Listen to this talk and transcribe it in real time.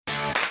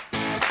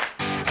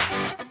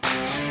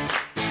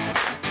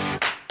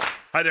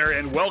Hi there,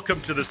 and welcome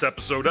to this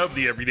episode of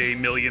the Everyday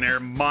Millionaire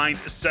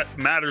Mindset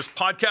Matters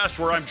podcast,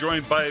 where I'm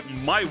joined by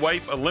my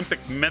wife, Olympic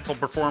mental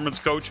performance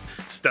coach,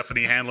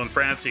 Steffany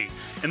Hanlon-Francie.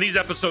 In these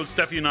episodes,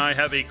 Steffany and I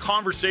have a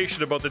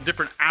conversation about the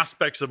different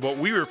aspects of what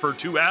we refer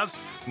to as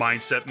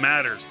Mindset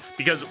Matters,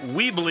 because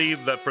we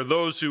believe that for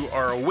those who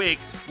are awake,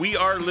 we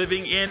are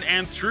living in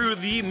and through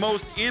the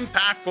most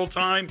impactful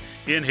time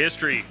in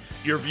history.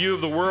 Your view of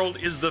the world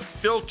is the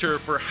filter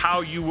for how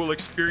you will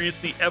experience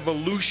the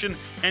evolution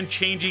and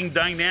changing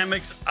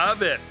dynamics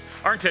of it.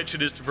 Our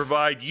intention is to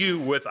provide you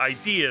with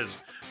ideas,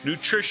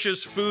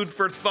 nutritious food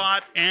for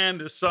thought,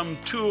 and some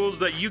tools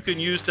that you can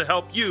use to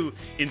help you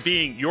in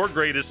being your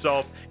greatest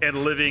self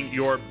and living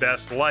your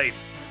best life.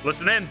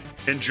 Listen in,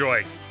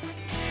 enjoy.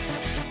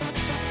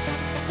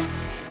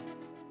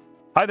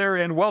 Hi there,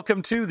 and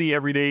welcome to the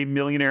Everyday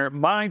Millionaire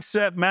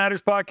Mindset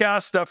Matters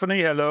podcast.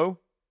 Steffany, hello.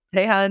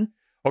 Hey, hon.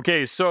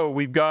 Okay, so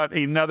we've got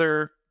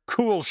another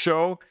cool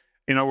show.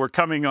 We're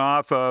coming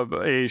off of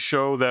a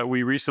show that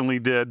we recently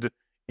did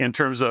in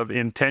terms of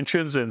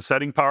intentions and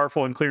setting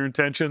powerful and clear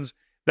intentions.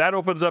 That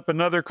opens up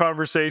another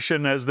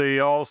conversation as they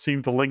all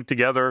seem to link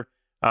together.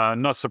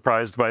 Not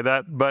surprised by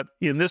that. But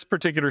in this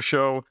particular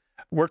show,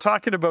 we're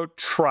talking about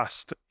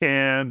trust.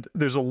 And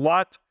there's a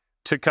lot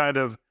to kind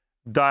of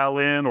dial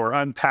in or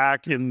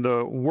unpack in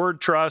the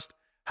word trust,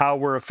 how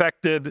we're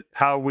affected,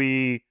 how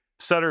we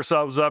set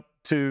ourselves up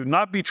to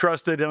not be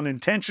trusted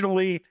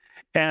unintentionally.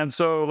 And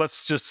so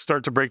let's just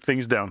start to break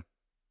things down.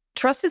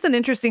 Trust is an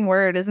interesting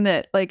word, isn't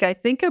it? Like, I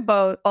think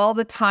about all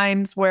the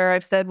times where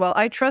I've said, well,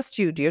 I trust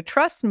you. Do you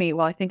trust me?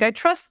 Well, I think I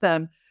trust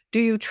them. Do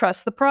you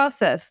trust the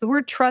process? The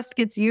word trust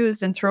gets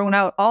used and thrown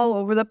out all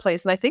over the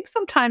place. And I think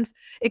sometimes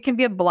it can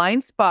be a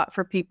blind spot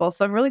for people.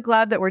 So I'm really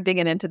glad that we're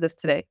digging into this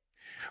today.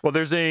 Well,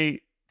 there's a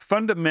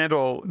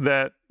fundamental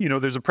that,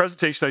 there's a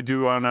presentation I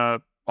do on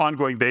an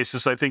ongoing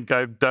basis. I think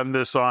I've done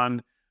this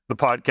on the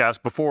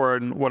podcast before,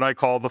 and what I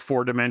call the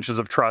 4 dimensions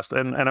of trust.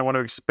 And I want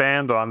to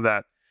expand on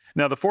that.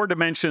 Now, the 4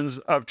 dimensions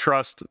of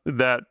trust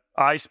that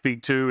I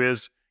speak to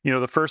is,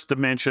 the first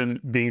dimension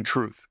being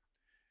truth.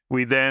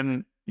 We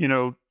then,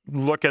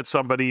 look at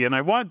somebody, and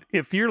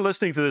if you're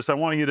listening to this, I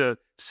want you to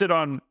sit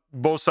on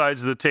both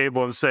sides of the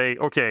table and say,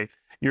 okay,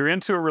 you're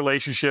into a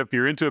relationship,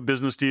 you're into a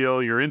business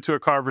deal, you're into a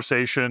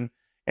conversation,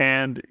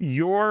 and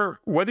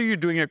whether you're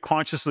doing it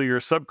consciously or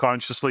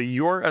subconsciously,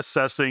 you're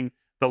assessing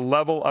the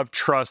level of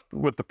trust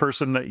with the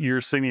person that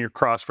you're sitting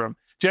across from.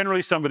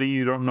 Generally, somebody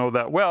you don't know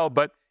that well,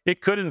 but it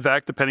could, in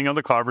fact, depending on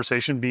the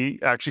conversation, be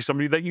actually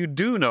somebody that you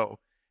do know.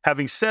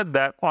 Having said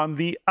that, on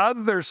the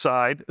other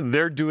side,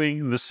 they're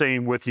doing the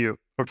same with you,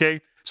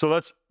 okay? So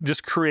let's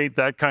just create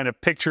that kind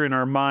of picture in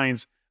our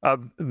minds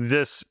of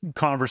this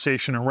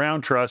conversation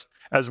around trust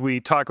as we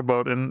talk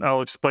about, and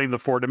I'll explain the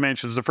 4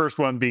 dimensions, the first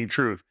one being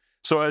truth.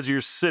 So as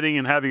you're sitting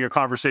and having a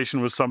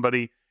conversation with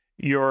somebody,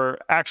 you're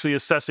actually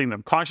assessing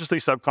them consciously,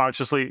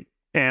 subconsciously.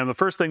 And the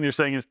first thing they're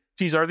saying is,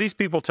 geez, are these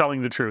people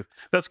telling the truth?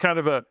 That's kind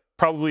of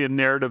probably a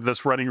narrative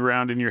that's running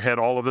around in your head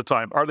all of the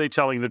time. Are they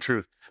telling the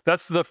truth?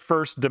 That's the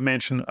first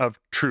dimension of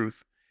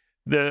truth,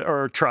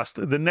 or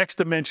trust. The next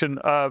dimension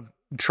of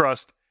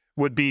trust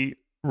would be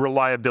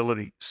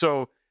reliability.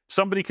 So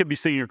somebody could be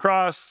sitting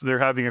across, they're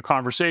having a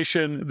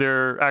conversation,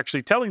 they're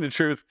actually telling the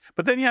truth,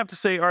 but then you have to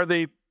say, are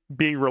they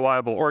being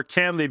reliable, or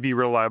can they be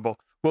reliable?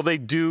 Will they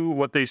do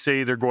what they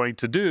say they're going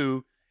to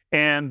do?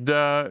 And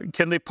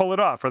can they pull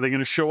it off? Are they going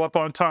to show up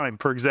on time,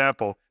 for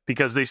example,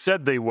 because they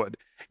said they would?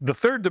 The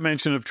third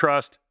dimension of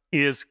trust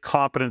is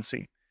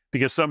competency,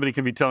 because somebody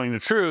can be telling the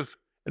truth.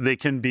 They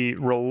can be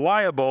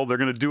reliable. They're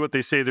going to do what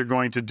they say they're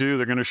going to do.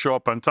 They're going to show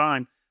up on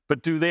time.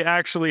 But do they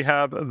actually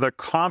have the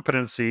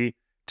competency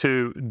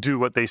to do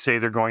what they say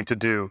they're going to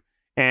do?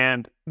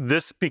 And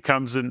this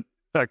becomes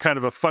a kind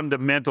of a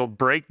fundamental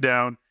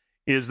breakdown,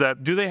 is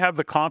that, do they have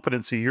the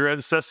competency? You're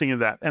assessing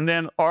that. And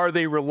then, are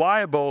they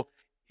reliable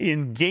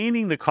in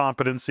gaining the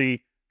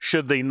competency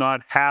should they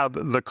not have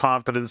the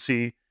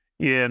competency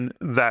in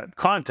that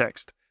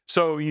context?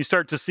 So you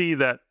start to see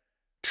that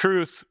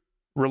truth,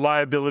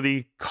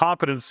 reliability,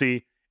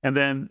 competency, and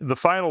then the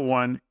final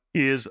one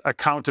is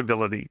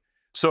accountability.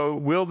 So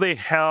will they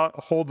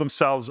hold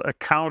themselves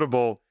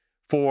accountable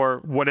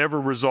for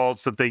whatever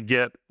results that they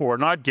get or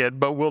not get,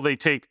 but will they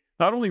take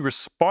not only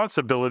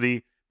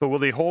responsibility, but will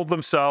they hold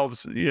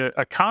themselves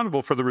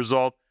accountable for the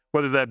result,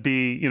 whether that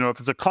be, if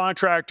it's a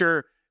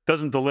contractor,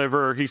 doesn't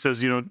deliver, he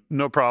says,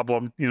 no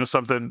problem,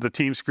 something, the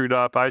team screwed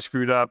up,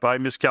 I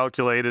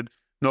miscalculated,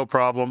 no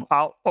problem.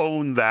 I'll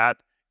own that.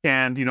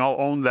 And, I'll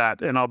own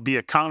that and I'll be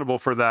accountable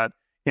for that,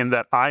 in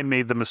that I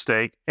made the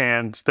mistake,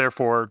 and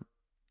therefore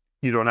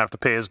you don't have to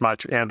pay as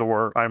much, and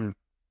or I'm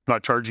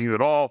not charging you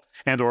at all,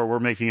 and or we're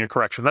making a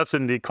correction. That's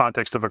in the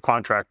context of a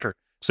contractor.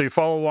 So you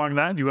follow along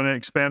that? You want to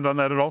expand on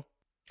that at all?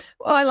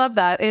 Well, I love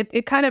that.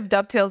 It kind of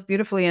dovetails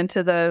beautifully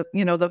into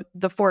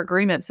the 4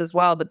 agreements as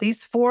well. But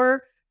these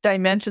 4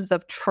 dimensions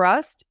of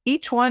trust,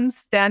 each one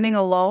standing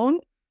alone,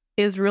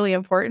 is really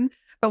important.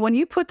 But when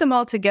you put them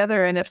all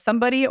together, and if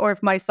somebody, or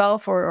if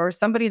myself or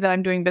somebody that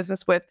I'm doing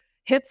business with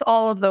hits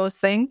all of those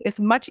things, it's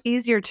much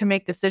easier to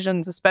make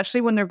decisions,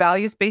 especially when they're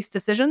values-based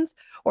decisions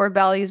or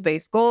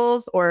values-based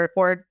goals, or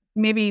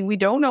maybe we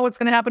don't know what's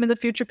going to happen in the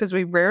future because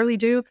we rarely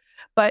do.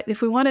 But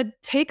if we want to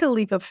take a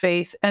leap of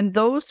faith and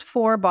those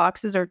 4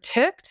 boxes are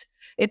ticked,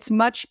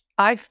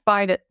 I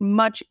find it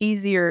much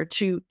easier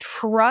to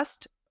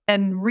trust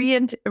and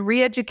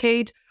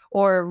re-educate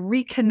or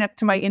reconnect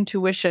to my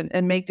intuition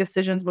and make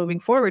decisions moving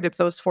forward if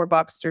those 4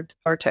 boxes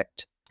are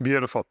ticked.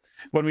 Beautiful.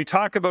 When we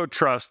talk about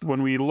trust,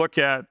 when we look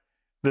at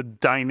the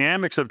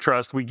dynamics of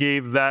trust, we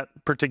gave that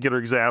particular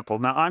example.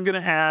 Now, I'm going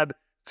to add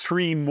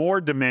 3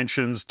 more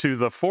dimensions to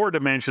the 4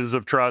 dimensions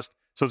of trust,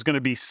 so it's going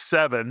to be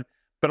 7.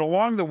 But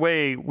along the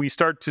way, we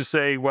start to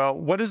say, well,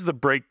 what is the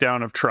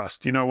breakdown of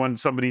trust? When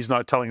somebody's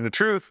not telling the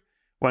truth,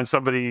 when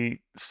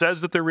somebody says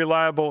that they're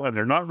reliable and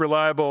they're not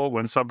reliable,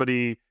 when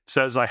somebody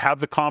says, I have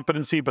the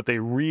competency, but they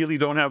really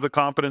don't have the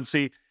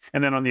competency.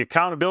 And then on the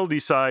accountability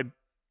side,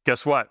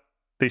 guess what?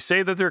 They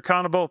say that they're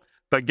accountable,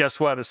 but guess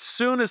what? As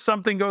soon as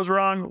something goes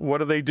wrong,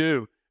 what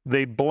do?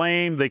 They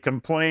blame, they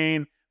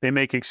complain, they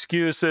make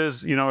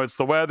excuses. It's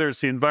the weather,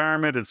 it's the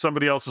environment, it's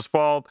somebody else's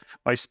fault.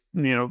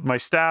 My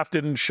staff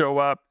didn't show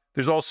up.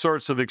 There's all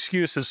sorts of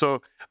excuses.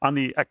 So on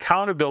the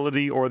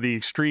accountability or the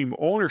extreme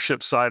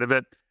ownership side of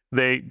it,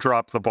 they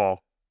drop the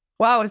ball.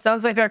 Wow, it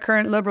sounds like our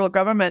current Liberal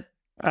government.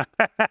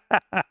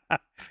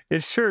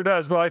 It sure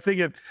does. Well, I think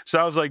it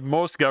sounds like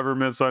most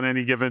governments on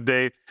any given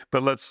day,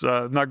 but let's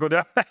not go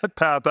down that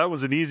path. That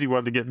was an easy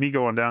one to get me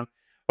going down.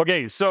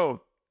 Okay,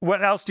 so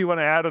what else do you want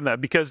to add on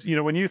that? Because,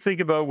 when you think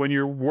about when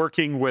you're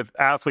working with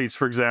athletes,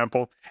 for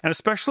example, and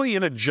especially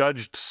in a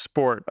judged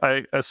sport,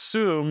 I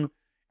assume,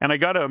 and I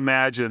got to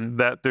imagine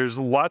that there's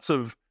lots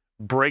of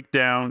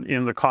breakdown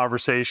in the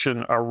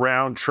conversation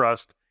around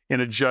trust in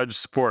a judged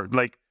sport,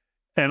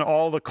 and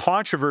all the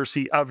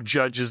controversy of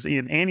judges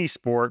in any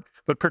sport,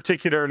 but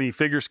particularly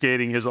figure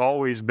skating has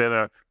always been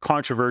a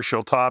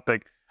controversial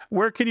topic.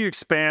 Where can you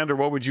expand, or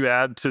what would you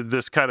add to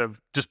this kind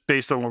of, just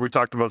based on what we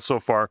talked about so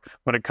far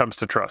when it comes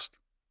to trust?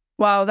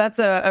 Wow, that's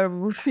a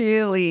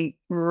really,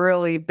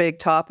 really big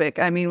topic.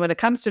 I mean, when it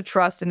comes to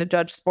trust in a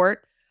judged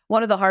sport,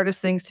 one of the hardest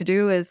things to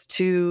do is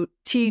to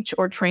teach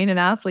or train an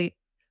athlete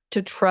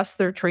to trust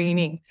their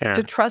training,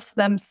 to trust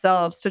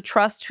themselves, to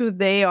trust who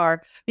they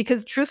are.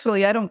 Because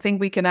truthfully, I don't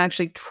think we can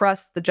actually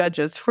trust the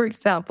judges, for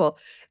example,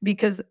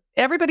 because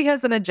everybody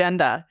has an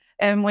agenda.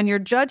 And when you're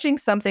judging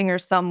something or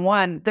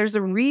someone, there's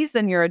a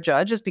reason you're a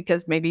judge, is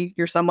because maybe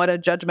you're somewhat a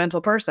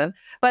judgmental person.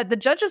 But the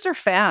judges are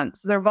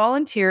fans. They're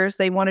volunteers.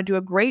 They want to do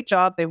a great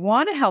job. They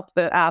want to help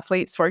the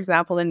athletes, for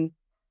example, in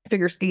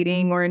figure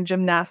skating or in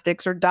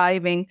gymnastics or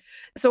diving.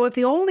 So if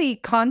the only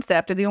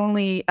concept or the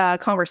only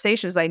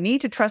conversation is I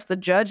need to trust the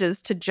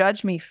judges to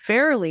judge me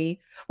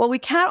fairly, well, we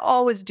can't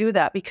always do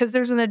that because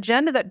there's an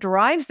agenda that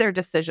drives their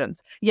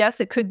decisions.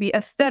 Yes, it could be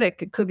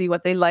aesthetic. It could be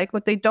what they like,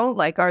 what they don't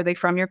like. Are they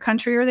from your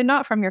country or are they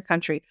not from your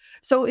country?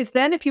 So if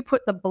you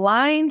put the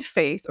blind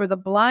faith or the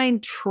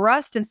blind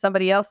trust in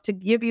somebody else to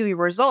give you your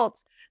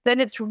results, then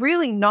it's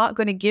really not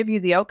going to give you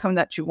the outcome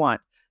that you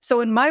want. So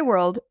in my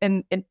world,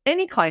 and in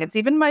any clients,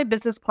 even my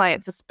business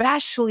clients,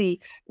 especially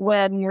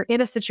when you're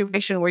in a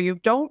situation where you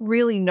don't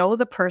really know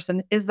the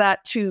person, is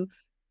that to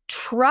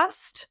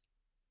trust,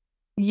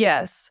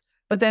 yes.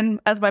 But then,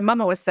 as my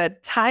mom always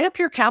said, tie up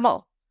your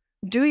camel.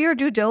 Do your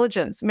due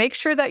diligence. Make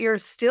sure that you're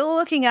still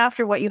looking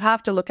after what you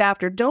have to look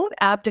after. Don't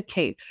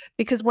abdicate.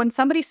 Because when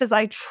somebody says,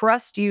 I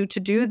trust you to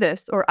do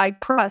this, or I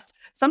trust,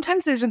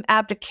 sometimes there's an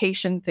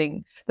abdication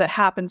thing that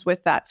happens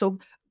with that. So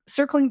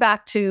circling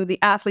back to the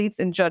athletes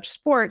in judge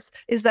sports,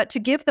 is that to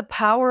give the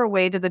power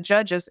away to the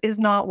judges is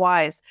not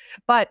wise.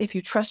 But if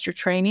you trust your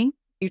training,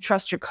 you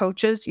trust your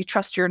coaches, you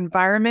trust your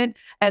environment,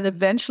 and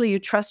eventually you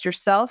trust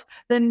yourself,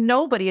 then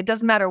nobody, it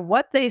doesn't matter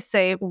what they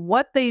say,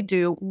 what they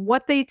do,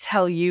 what they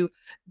tell you,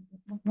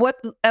 what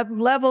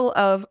level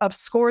of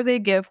score they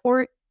give,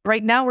 or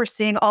right now we're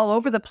seeing all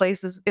over the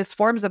place is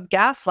forms of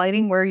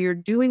gaslighting where you're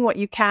doing what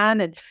you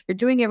can and you're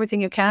doing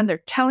everything you can. They're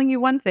telling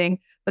you one thing,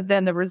 but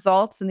then the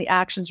results and the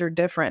actions are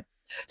different.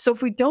 So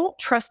if we don't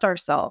trust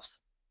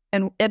ourselves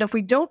and if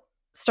we don't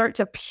start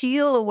to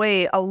peel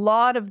away a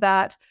lot of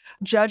that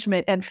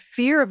judgment and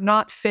fear of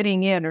not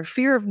fitting in or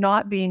fear of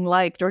not being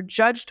liked or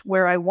judged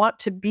where I want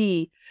to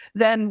be,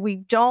 then we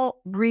don't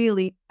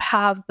really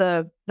have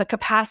the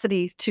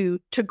capacity to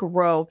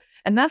grow.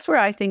 And that's where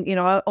I think,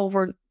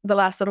 over the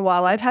last little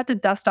while, I've had to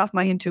dust off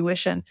my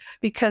intuition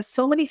because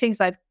so many things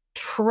I've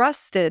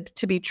trusted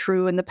to be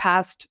true in the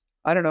past,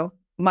 I don't know,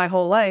 my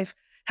whole life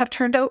have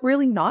turned out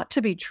really not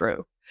to be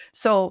true.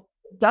 So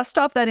dust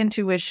off that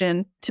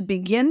intuition to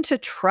begin to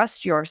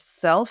trust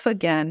yourself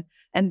again,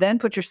 and then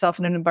put yourself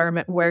in an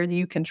environment where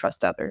you can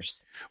trust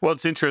others. Well,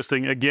 it's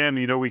interesting. Again,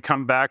 we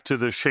come back to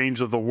the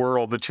change of the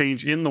world, the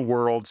change in the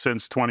world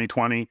since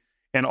 2020.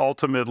 And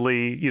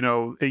ultimately,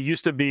 it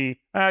used to be,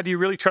 do you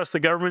really trust the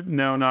government?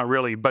 No, not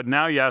really. But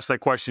now you ask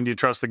that question, do you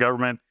trust the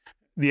government?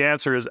 The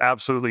answer is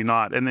absolutely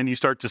not. And then you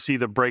start to see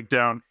the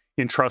breakdown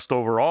in trust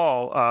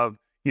overall of,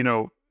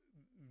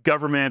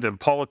 government and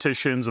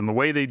politicians and the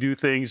way they do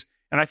things.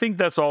 And I think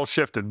that's all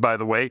shifted, by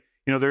the way.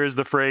 There is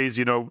the phrase,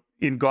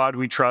 in God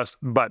we trust,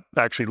 but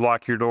actually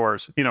lock your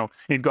doors.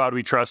 In God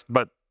we trust,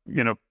 but,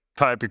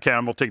 tie up your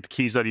camel, take the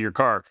keys out of your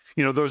car.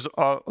 Those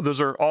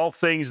are all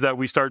things that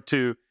we start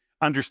to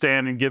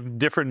understand and give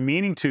different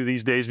meaning to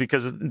these days,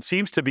 because it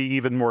seems to be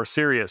even more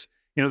serious.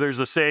 There's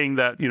a saying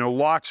that,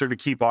 locks are to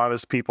keep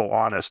honest people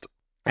honest.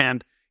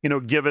 And,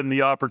 given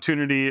the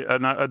opportunity,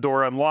 a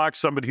door unlocks,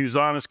 somebody who's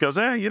honest goes,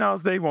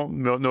 they won't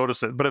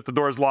notice it. But if the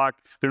door is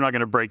locked, they're not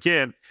going to break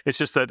in. It's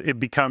just that it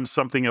becomes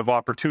something of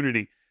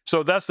opportunity.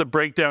 So that's the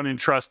breakdown in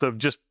trust of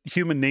just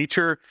human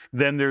nature.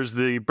 Then there's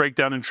the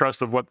breakdown in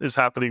trust of what is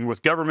happening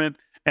with government.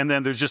 And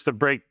then there's just the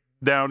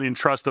breakdown in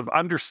trust of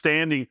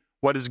understanding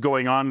what is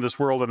going on in this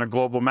world on a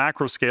global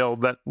macro scale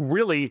that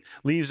really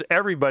leaves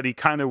everybody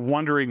kind of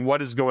wondering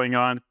what is going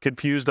on,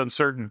 confused,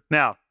 uncertain.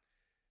 Now,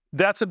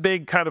 that's a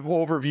big kind of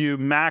overview,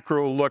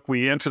 macro look.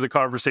 We enter the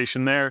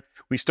conversation there.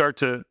 We start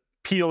to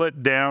peel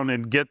it down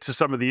and get to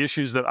some of the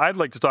issues that I'd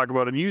like to talk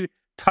about. And you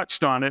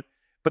touched on it,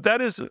 but that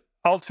is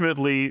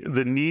ultimately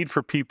the need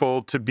for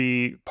people to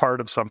be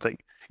part of something.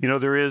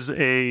 There is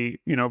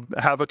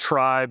have a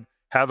tribe,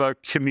 have a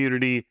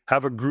community,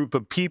 have a group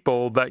of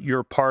people that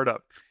you're part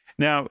of.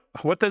 Now,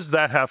 what does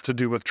that have to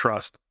do with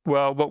trust?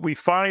 Well, what we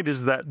find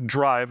is that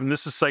drive, and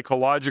this is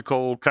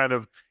psychological kind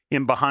of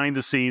in behind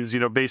the scenes,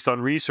 based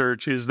on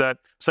research, is that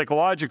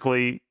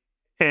psychologically,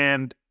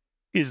 and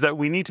is that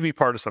we need to be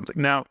part of something.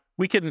 Now,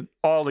 we can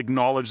all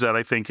acknowledge that,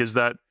 I think, is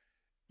that,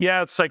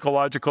 yeah, it's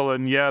psychological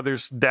and yeah,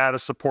 there's data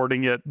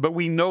supporting it, but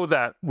we know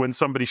that when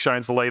somebody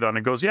shines a light on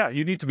it, goes, yeah,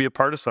 you need to be a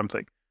part of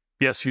something.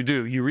 Yes, you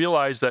do. You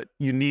realize that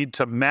you need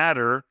to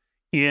matter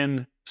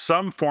in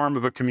some form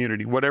of a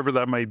community, whatever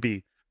that might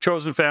be.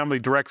 Chosen family,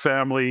 direct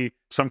family,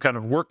 some kind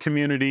of work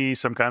community,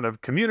 some kind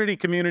of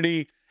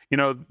community,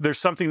 there's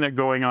something that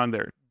going on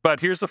there. But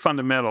here's the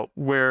fundamental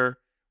where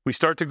we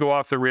start to go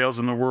off the rails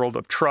in the world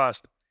of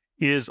trust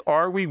is,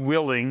 are we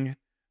willing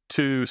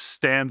to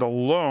stand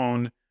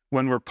alone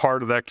when we're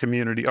part of that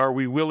community? Are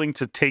we willing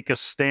to take a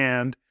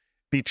stand,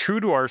 be true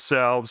to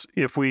ourselves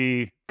if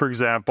we, for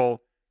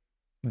example,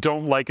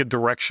 don't like a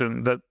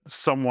direction that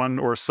someone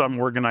or some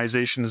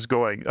organization is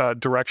going, a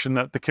direction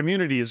that the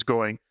community is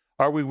going?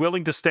 Are we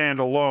willing to stand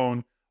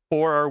alone,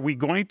 or are we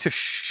going to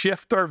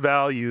shift our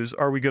values?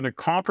 Are we going to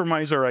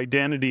compromise our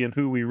identity and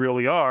who we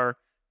really are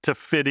to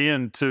fit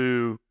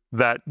into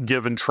that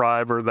given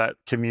tribe or that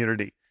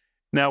community?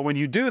 Now, when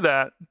you do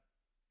that,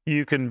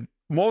 you can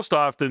most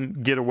often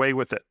get away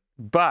with it.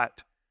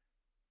 But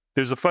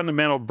there's a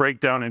fundamental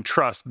breakdown in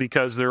trust,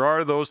 because there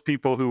are those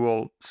people who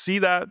will see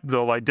that,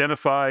 they'll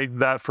identify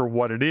that for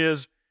what it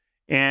is,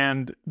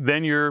 and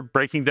then you're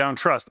breaking down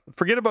trust.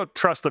 Forget about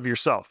trust of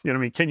yourself.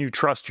 Can you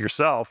trust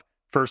yourself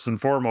first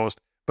and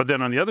foremost? But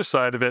then on the other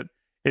side of it,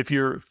 if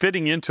you're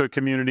fitting into a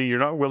community, you're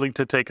not willing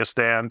to take a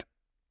stand.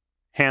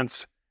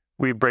 Hence,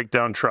 we break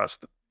down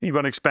trust. You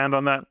want to expand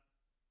on that?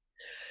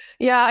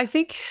 Yeah, I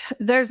think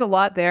there's a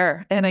lot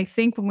there. And I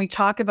think when we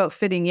talk about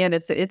fitting in,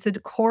 it's a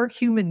core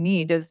human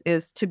need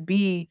is to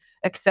be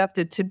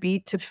accepted,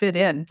 to fit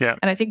in. Yeah.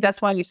 And I think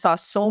that's why you saw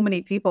so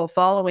many people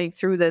following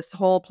through this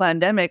whole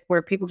pandemic,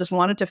 where people just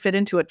wanted to fit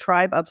into a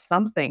tribe of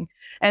something.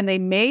 And they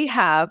may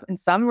have, in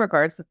some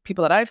regards, the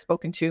people that I've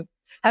spoken to,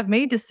 have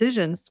made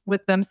decisions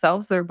with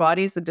themselves, their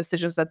bodies, the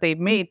decisions that they've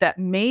made that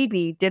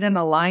maybe didn't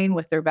align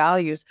with their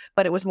values.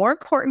 But it was more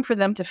important for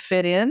them to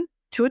fit in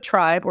to a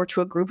tribe or to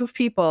a group of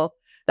people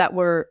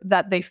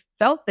that they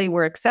felt they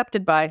were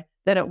accepted by,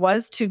 than it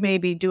was to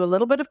maybe do a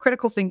little bit of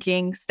critical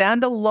thinking,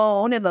 stand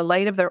alone in the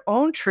light of their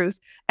own truth,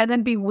 and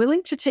then be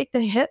willing to take the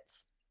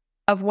hits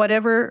of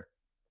whatever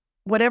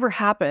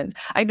happened.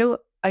 I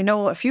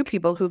know a few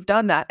people who've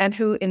done that, and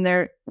who in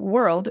their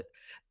world,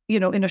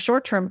 in a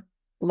short term,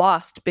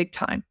 lost big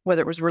time,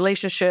 whether it was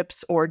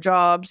relationships or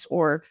jobs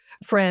or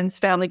friends,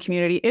 family,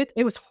 community.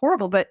 It was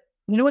horrible, but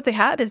what they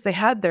had is they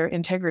had their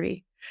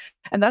integrity.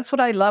 And that's what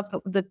I love,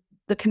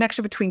 the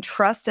connection between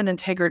trust and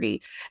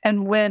integrity.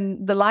 And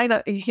when the line,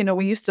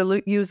 we used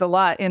to use a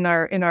lot in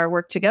our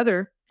work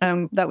together,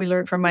 that we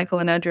learned from Michael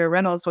and Andrea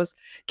Reynolds, was,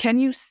 can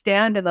you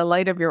stand in the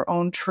light of your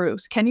own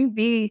truth? Can you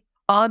be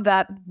on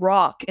that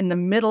rock in the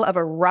middle of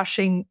a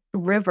rushing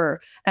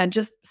river and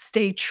just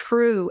stay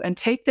true and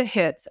take the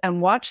hits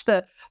and watch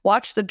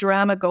the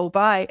drama go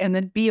by, and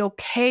then be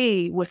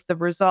okay with the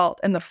result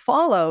and the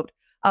fallout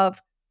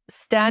of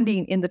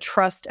standing in the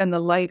trust and the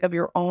light of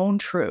your own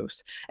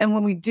truth? And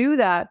when we do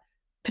that,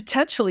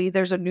 potentially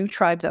there's a new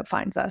tribe that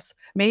finds us.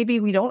 Maybe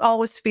we don't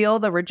always feel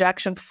the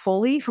rejection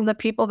fully from the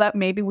people that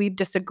maybe we've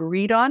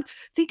disagreed on.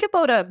 Think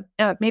about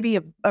maybe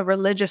a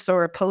religious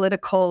or a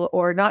political,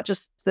 or not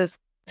just this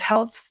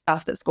health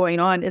stuff that's going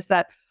on, is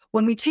that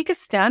when we take a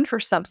stand for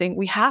something,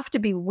 we have to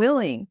be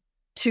willing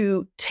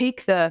to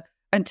make the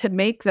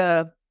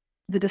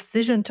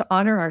decision to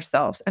honor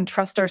ourselves and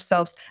trust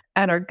ourselves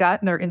and our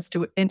gut and our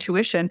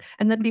intuition,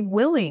 and then be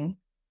willing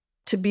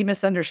to be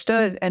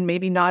misunderstood and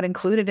maybe not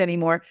included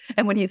anymore.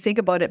 And when you think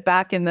about it,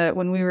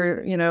 when we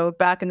were,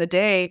 back in the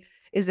day,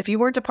 is if you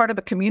weren't a part of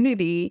a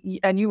community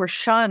and you were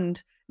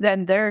shunned,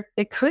 then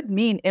it could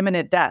mean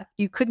imminent death.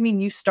 You could mean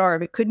you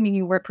starve. It could mean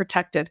you weren't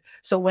protected.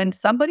 So when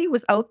somebody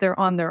was out there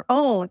on their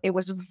own, it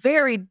was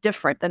very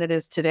different than it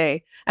is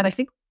today. And I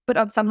think, but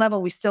on some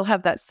level, we still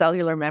have that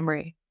cellular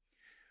memory.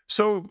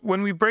 So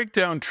when we break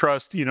down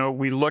trust,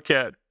 we look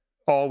at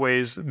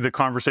always the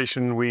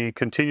conversation we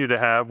continue to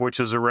have, which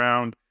is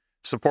around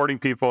supporting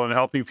people and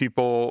helping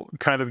people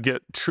kind of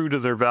get true to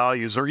their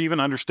values, or even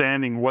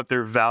understanding what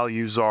their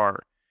values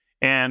are.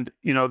 And,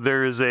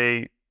 there is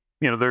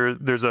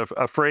there's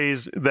a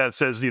phrase that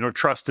says,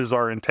 trust is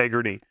our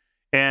integrity.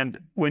 And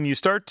when you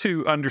start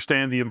to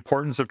understand the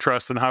importance of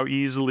trust and how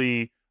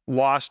easily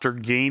lost or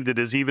gained it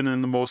is, even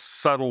in the most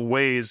subtle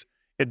ways,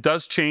 it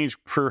does change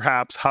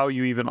perhaps how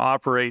you even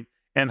operate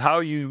and how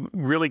you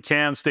really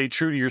can stay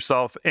true to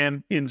yourself.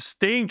 And in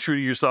staying true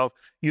to yourself,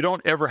 you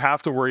don't ever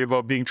have to worry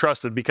about being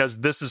trusted, because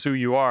this is who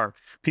you are.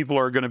 People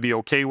are going to be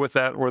okay with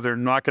that, or they're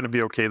not going to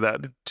be okay with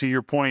that. To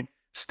your point,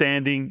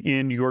 standing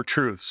in your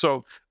truth.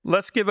 So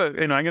let's give I'm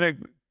going to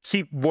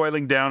keep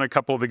boiling down a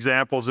couple of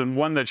examples. And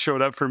one that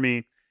showed up for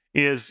me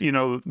is,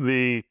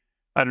 the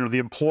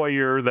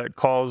employer that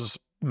calls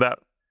that,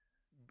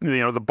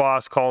 the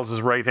boss calls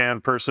his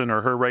right-hand person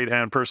or her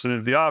right-hand person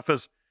into the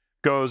office,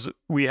 goes,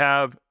 we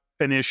have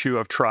an issue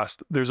of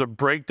trust. There's a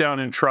breakdown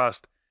in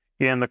trust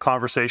in the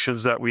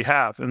conversations that we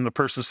have. And the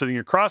person sitting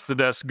across the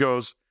desk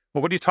goes,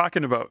 well, what are you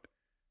talking about?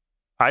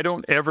 I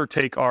don't ever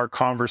take our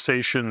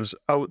conversations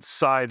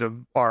outside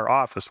of our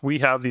office. We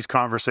have these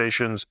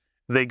conversations,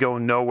 they go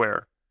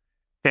nowhere.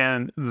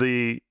 And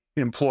the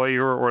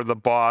employer or the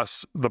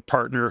boss, the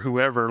partner,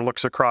 whoever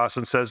looks across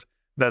and says,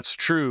 that's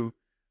true,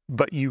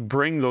 but you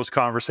bring those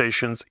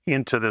conversations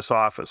into this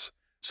office.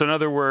 So in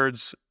other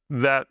words,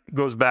 that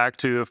goes back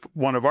to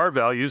one of our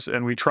values,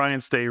 and we try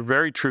and stay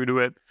very true to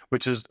it,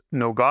 which is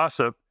no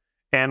gossip.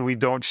 And we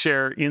don't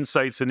share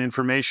insights and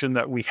information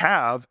that we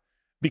have,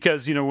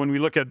 because, when we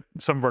look at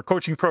some of our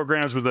coaching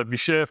programs, whether that be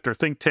Shift or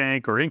Think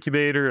Tank or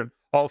Incubator and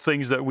all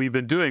things that we've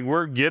been doing,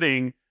 we're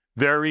getting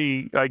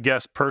very,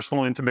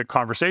 personal, intimate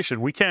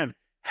conversation. We can't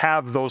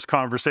have those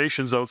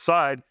conversations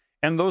outside.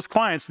 And those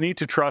clients need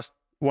to trust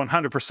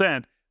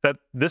 100% that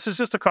this is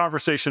just a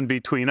conversation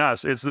between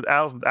us. It's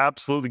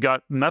absolutely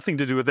got nothing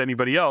to do with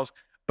anybody else.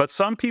 But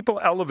some people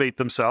elevate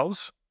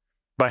themselves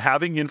by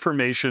having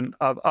information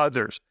of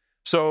others.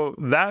 So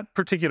that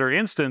particular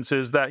instance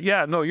is that,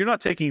 no, you're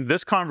not taking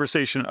this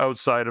conversation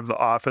outside of the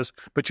office,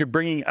 but you're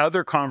bringing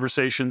other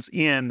conversations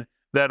in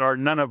that are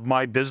none of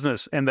my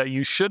business and that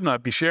you should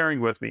not be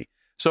sharing with me.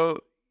 So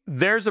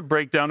there's a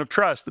breakdown of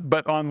trust.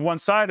 But on one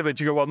side of it,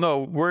 you go, well, no,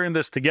 we're in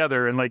this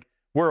together, and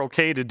we're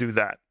okay to do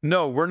that.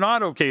 No, we're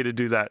not okay to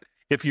do that.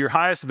 If your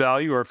highest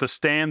value, or if the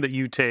stand that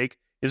you take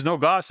is no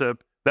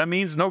gossip, that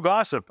means no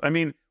gossip. I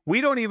mean,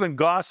 we don't even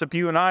gossip,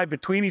 you and I,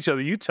 between each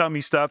other. You tell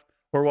me stuff,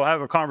 or we'll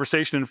have a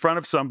conversation in front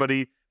of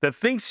somebody that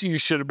thinks you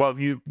should. Well,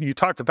 you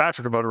talked to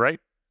Patrick about it, right?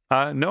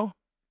 No,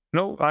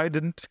 I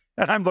didn't.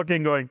 And I'm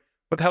looking going,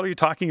 what the hell are you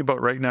talking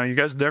about right now? You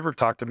guys never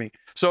talk to me.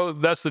 So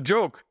that's the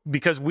joke,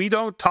 because we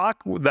don't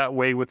talk that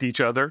way with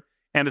each other.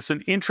 And it's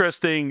an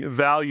interesting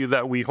value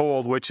that we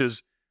hold, which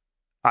is,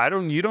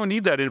 you don't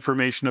need that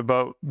information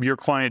about your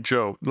client,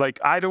 Joe.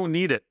 I don't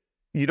need it.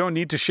 You don't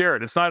need to share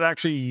it. It's not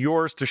actually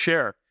yours to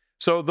share.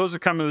 So those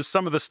are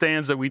some of the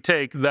stands that we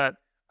take that,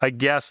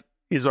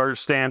 is our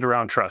stand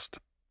around trust.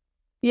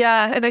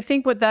 Yeah. And I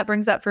think what that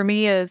brings up for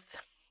me is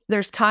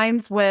there's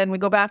times when we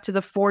go back to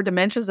the 4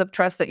 dimensions of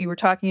trust that you were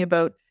talking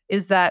about,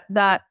 is that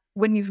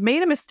when you've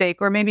made a mistake,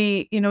 or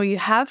maybe, you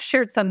have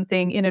shared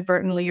something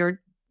inadvertently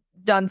or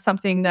done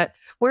something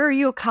where are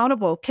you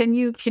accountable? Can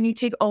you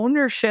take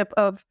ownership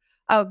of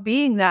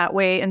being that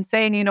way and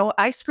saying,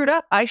 I screwed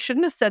up. I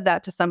shouldn't have said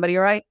that to somebody,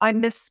 or I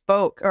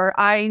misspoke, or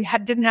I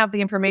didn't have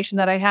the information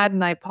that I had,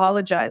 and I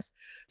apologize.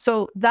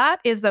 So that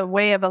is a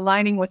way of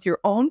aligning with your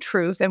own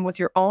truth and with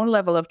your own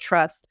level of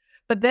trust.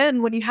 But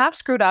then when you have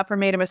screwed up or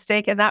made a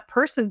mistake and that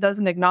person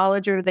doesn't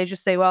acknowledge it, or they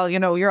just say, well,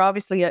 you're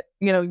obviously,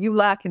 you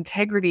lack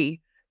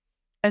integrity.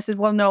 I said,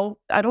 well, no,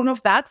 I don't know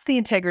if that's the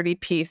integrity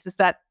piece, is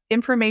that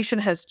information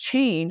has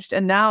changed.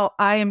 And now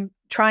I am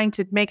trying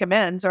to make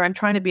amends, or I'm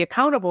trying to be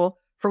accountable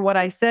for what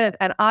I said,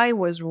 and I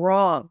was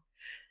wrong.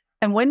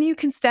 And when you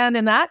can stand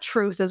in that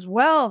truth as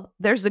well,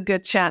 there's a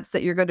good chance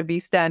that you're going to be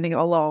standing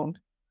alone,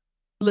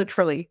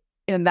 literally,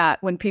 in that,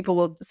 when people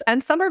will,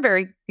 and some are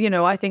very,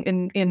 I think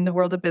in the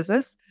world of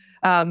business,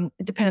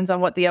 it depends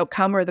on what the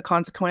outcome or the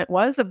consequence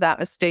was of that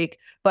mistake,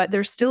 but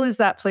there still is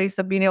that place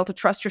of being able to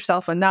trust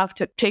yourself enough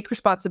to take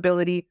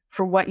responsibility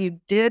for what you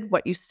did,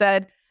 what you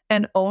said,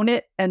 and own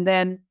it, and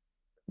then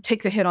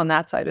take the hit on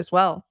that side as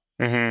well.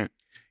 Mm-hmm.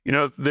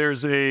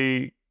 There's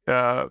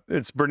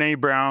it's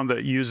Brene Brown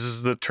that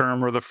uses the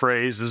term or the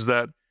phrase, is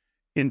that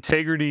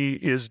integrity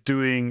is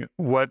doing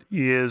what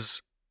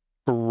is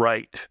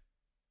right,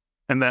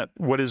 and that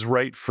what is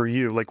right for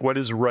you, what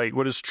is right,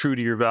 what is true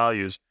to your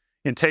values.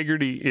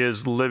 Integrity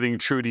is living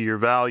true to your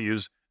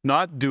values,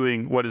 not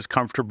doing what is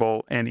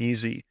comfortable and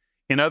easy.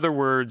 In other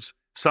words,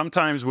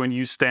 sometimes when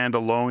you stand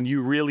alone,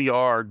 you really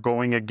are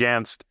going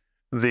against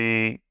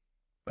the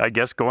I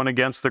guess, going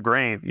against the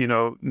grain.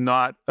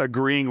 Not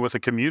agreeing with a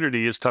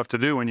community is tough to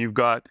do when you've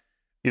got,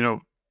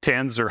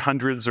 tens or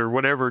hundreds or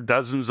whatever,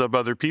 dozens of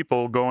other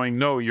people going,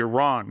 no, you're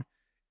wrong.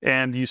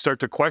 And you start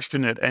to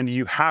question it, and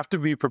you have to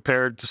be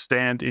prepared to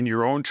stand in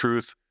your own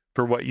truth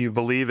for what you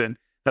believe in.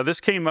 Now,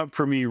 this came up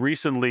for me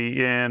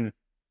recently in,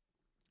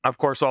 of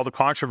course, all the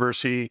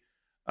controversy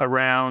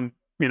around,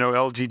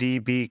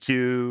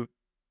 LGBTQ,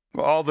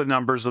 all the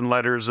numbers and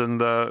letters, and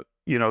the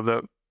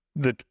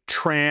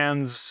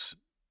trans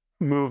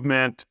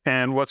movement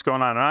and what's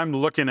going on. And I'm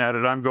looking at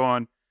it, I'm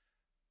going,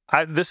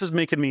 this is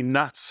making me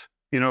nuts,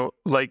 And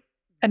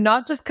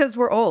not just because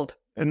we're old.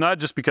 And not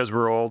just because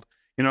we're old.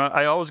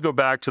 I always go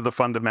back to the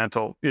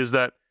fundamental is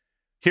that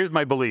here's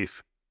my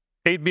belief.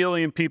 8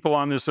 billion people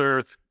on this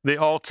earth, they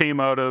all came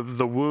out of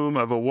the womb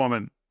of a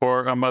woman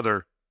or a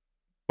mother,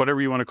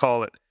 whatever you want to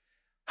call it.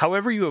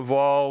 However you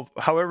evolve,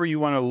 however you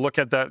want to look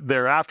at that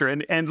thereafter.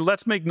 And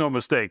let's make no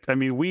mistake. I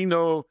mean, we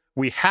know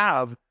we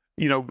have,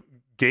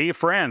 gay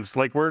friends.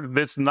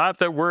 It's not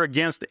that we're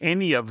against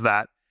any of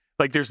that.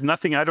 There's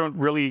nothing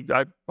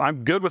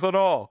I'm good with it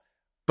all.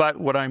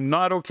 But what I'm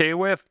not okay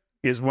with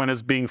is when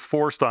it's being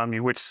forced on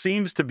me, which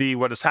seems to be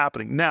what is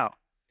happening. Now,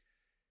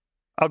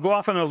 I'll go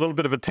off on a little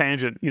bit of a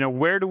tangent.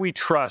 Where do we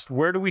trust?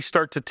 Where do we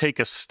start to take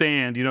a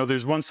stand?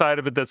 There's one side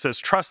of it that says,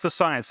 trust the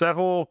science. That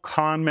whole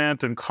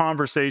comment and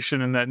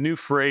conversation and that new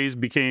phrase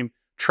became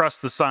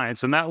trust the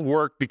science. And that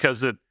worked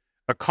because it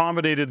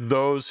accommodated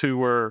those who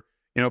were,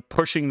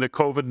 pushing the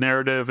COVID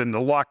narrative and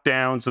the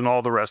lockdowns and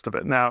all the rest of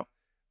it. Now,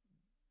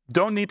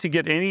 don't need to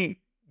get any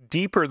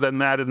deeper than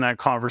that in that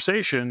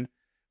conversation.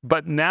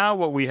 But now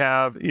what we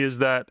have is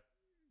that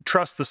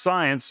trust the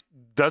science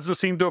doesn't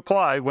seem to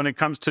apply when it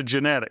comes to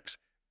genetics.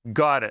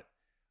 Got it.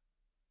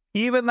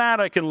 Even that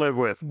I can live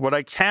with. What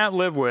I can't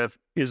live with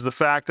is the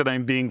fact that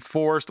I'm being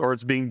forced or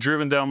it's being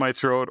driven down my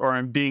throat or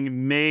I'm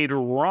being made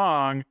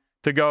wrong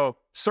to go,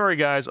 sorry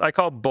guys, I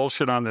call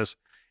bullshit on this.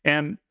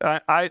 And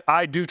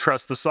I do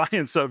trust the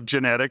science of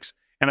genetics,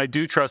 and I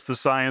do trust the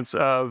science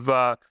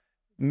of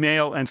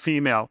male and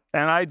female.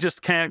 And I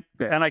just can't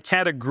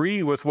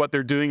agree with what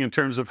they're doing in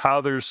terms of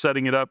how they're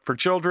setting it up for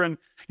children.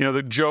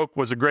 The joke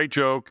was a great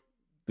joke,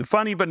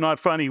 funny but not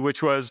funny,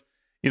 which was,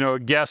 a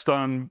guest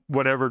on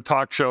whatever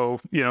talk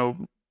show,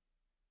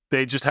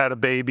 they just had a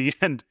baby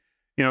and,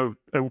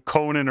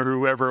 Conan or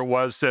whoever it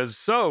was says,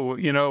 so,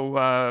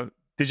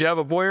 did you have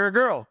a boy or a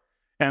girl?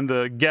 And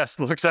the guest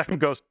looks at him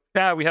and goes,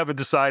 yeah, we haven't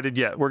decided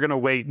yet. We're going to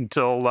wait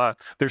until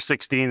they're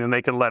 16 and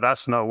they can let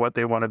us know what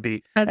they want to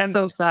be. That's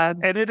so sad.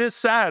 And it is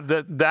sad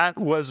that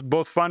was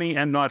both funny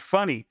and not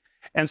funny.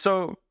 And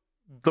so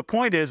the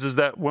point is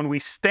that when we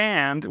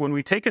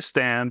take a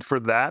stand for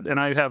that, and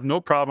I have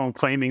no problem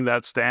claiming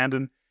that stand,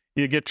 and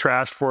you get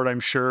trashed for it, I'm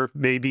sure,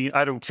 maybe,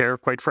 I don't care,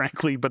 quite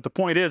frankly. But the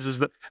point is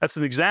that that's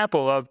an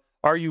example of,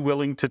 are you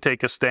willing to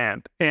take a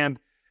stand? And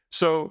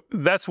so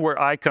that's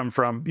where I come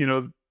from.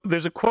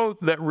 There's a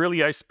quote that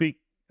really I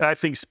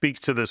think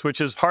speaks to this,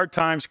 which is hard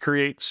times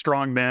create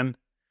strong men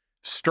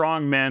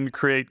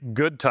create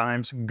good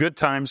times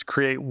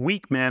create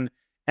weak men,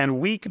 and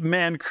weak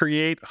men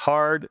create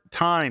hard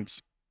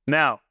times.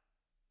 Now,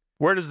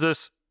 where does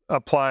this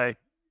apply?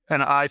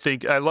 And I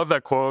think I love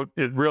that quote.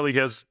 It really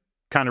has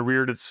kind of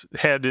reared its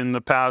head in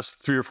the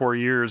past 3 or 4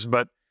 years,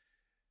 but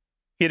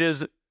it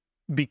is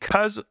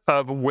because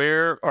of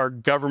where our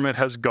government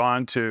has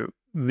gone to.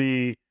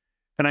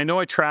 And I know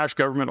I trash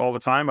government all the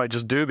time. I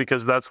just do,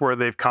 because that's where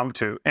they've come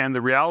to. And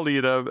the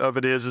reality of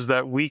it is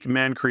that weak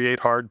men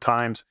create hard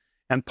times.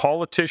 And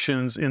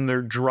politicians, in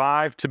their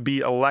drive to be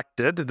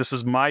elected, this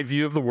is my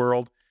view of the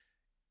world,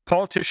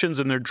 politicians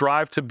in their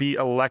drive to be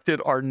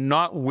elected are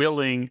not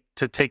willing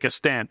to take a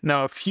stand.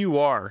 Now, a few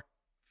are.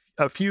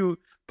 A few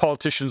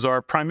politicians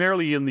are,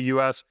 primarily in the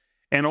U.S.,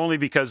 and only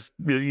because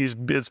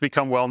it's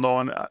become well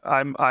known.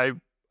 I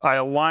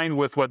align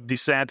with what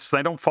DeSantis, and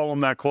I don't follow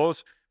him that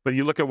close, but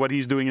you look at what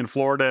he's doing in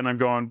Florida, and I'm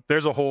going,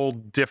 there's a whole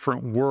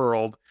different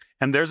world.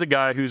 And there's a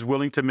guy who's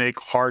willing to make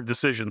hard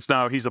decisions.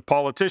 Now, he's a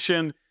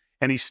politician,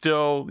 and he's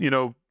still,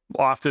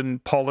 often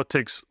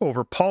politics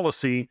over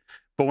policy.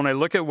 But when I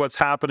look at what's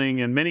happening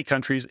in many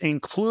countries,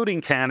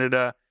 including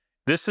Canada,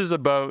 this is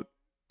about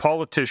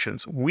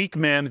politicians, weak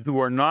men who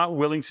are not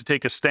willing to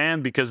take a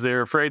stand because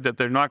they're afraid that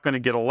they're not going to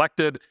get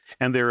elected,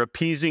 and they're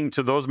appeasing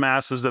to those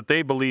masses that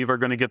they believe are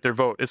going to get their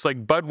vote. It's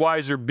like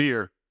Budweiser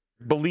beer.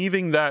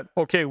 Believing that,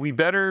 okay, we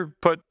better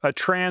put a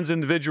trans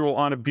individual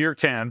on a beer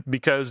can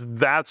because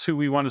that's who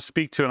we want to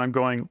speak to. And I'm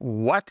going,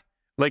 what?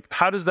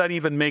 How does that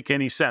even make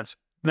any sense?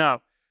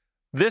 Now,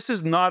 this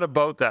is not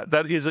about that.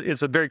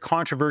 It's a very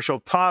controversial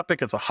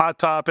topic. It's a hot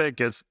topic.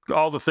 It's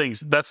all the things.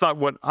 That's not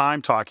what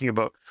I'm talking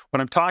about.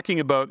 What I'm talking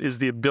about is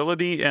the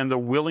ability and the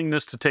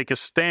willingness to take a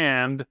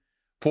stand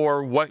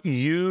for what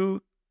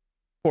is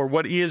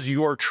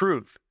your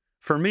truth.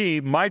 For me,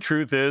 my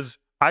truth is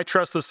I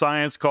trust the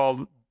science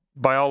called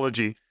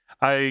biology.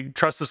 I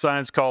trust the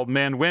science called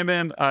men,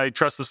 women. I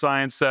trust the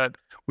science that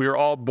we are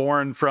all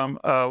born from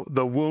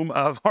the womb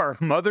of our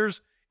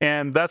mothers.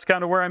 And that's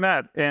kind of where I'm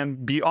at.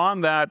 And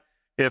beyond that,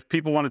 if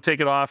people want to take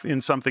it off in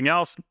something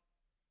else,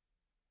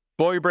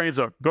 blow your brains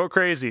out, go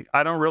crazy.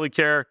 I don't really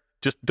care.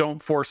 Just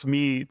don't force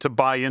me to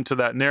buy into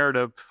that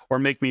narrative or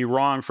make me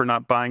wrong for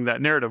not buying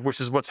that narrative,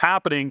 which is what's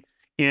happening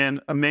in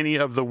many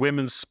of the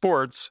women's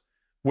sports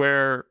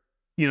where,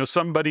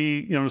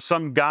 somebody,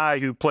 some guy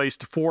who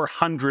placed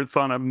 400th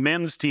on a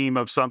men's team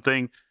of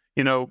something,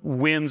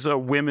 wins a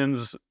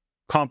women's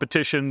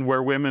competition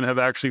where women have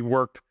actually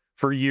worked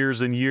for years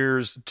and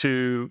years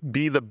to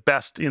be the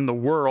best in the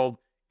world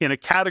in a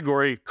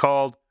category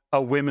called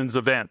a women's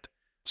event.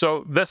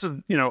 So this is,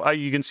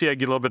 you can see I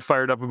get a little bit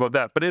fired up about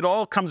that, but it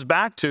all comes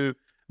back to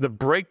the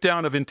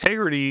breakdown of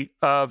integrity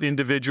of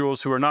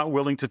individuals who are not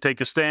willing to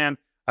take a stand.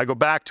 I go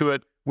back to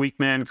it. Weak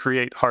men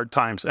create hard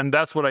times. And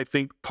that's what I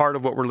think part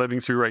of what we're living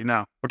through right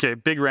now. Okay,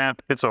 big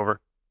rant. It's over.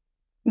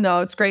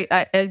 No, it's great.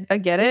 I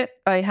get it.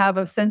 I have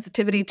a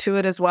sensitivity to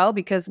it as well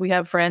because we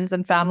have friends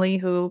and family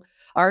who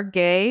are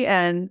gay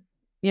and,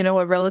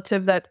 a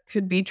relative that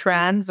could be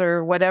trans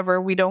or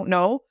whatever. We don't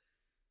know.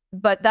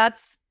 But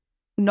that's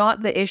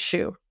not the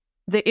issue.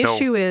 The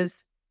issue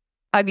is,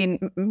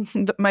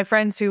 my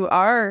friends who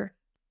are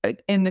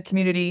in the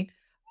community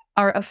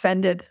are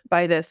offended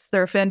by this.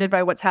 They're offended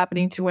by what's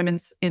happening to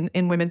women's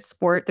in women's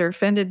sport. They're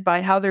offended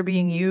by how they're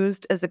being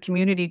used as a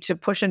community to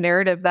push a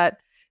narrative that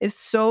is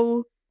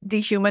so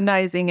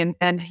dehumanizing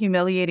and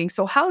humiliating.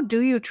 So how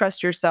do you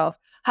trust yourself?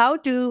 How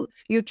do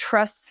you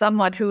trust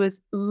someone who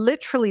is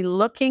literally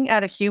looking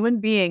at a human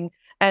being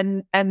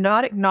and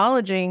not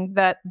acknowledging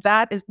that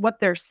is what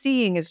they're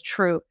seeing is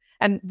true?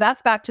 And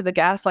that's back to the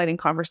gaslighting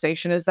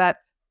conversation, is that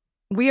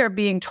we are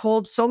being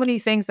told so many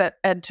things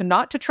and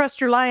not to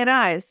trust your lying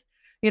eyes.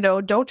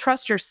 Don't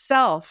trust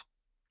yourself.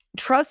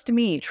 Trust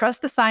me.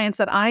 Trust the science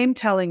that I'm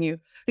telling you.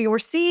 We're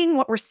seeing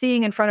what we're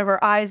seeing in front of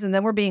our eyes, and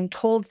then we're being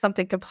told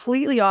something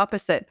completely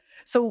opposite.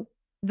 So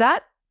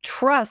that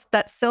trust,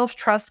 that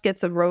self-trust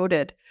gets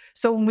eroded.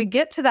 So when we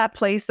get to that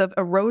place of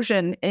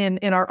erosion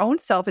in our own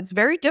self, it's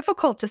very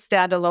difficult to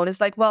stand alone.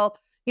 It's like, well,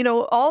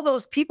 all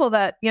those people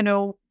that,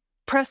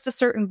 pressed a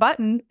certain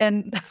button.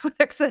 And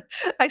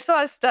I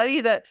saw a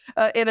study that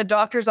in a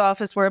doctor's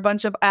office where a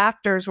bunch of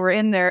actors were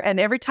in there, and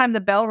every time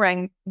the bell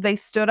rang, they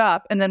stood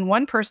up, and then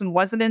one person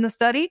wasn't in the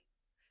study.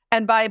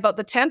 And by about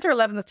the 10th or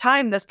 11th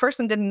time, this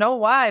person didn't know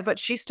why, but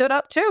she stood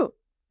up too.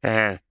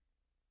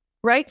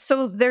 Right?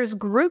 So there's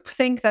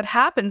groupthink that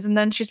happens. And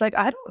then she's like,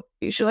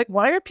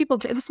 why are people,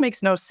 this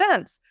makes no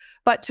sense.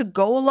 But to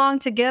go along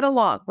to get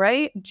along,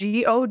 right?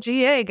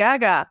 G-O-G-A,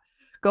 gaga.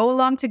 Go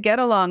along to get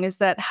along is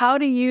that how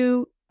do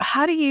you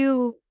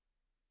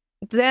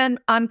then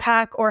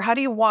unpack, or how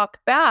do you walk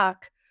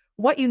back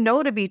what you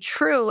know to be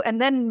true? And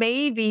then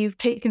maybe you've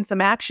taken some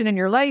action in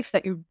your life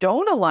that you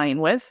don't align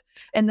with,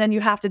 and then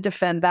you have to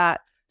defend that.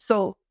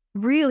 So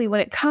really,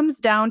 when it comes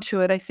down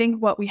to it, I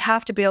think what we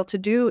have to be able to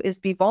do is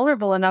be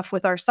vulnerable enough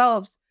with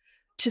ourselves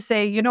to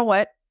say, you know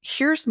what,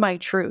 here's my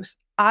truth.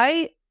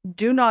 I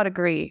do not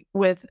agree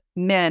with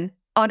men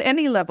on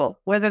any level,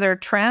 whether they're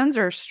trans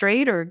or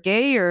straight or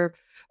gay or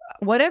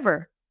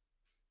whatever.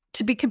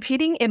 To be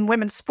competing in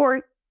women's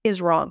sport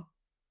is wrong.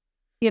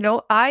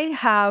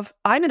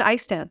 I'm in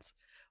ice dance.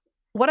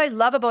 What I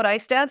love about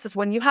ice dance is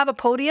when you have a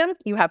podium,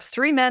 you have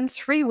 3 men,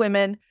 3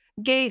 women,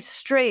 gay,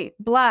 straight,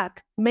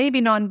 black,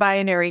 maybe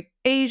non-binary,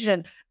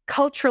 Asian,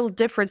 cultural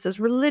differences,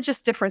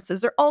 religious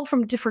differences. They're all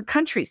from different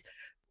countries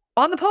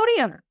on the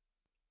podium.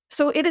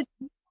 So it is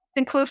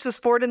inclusive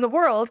sport in the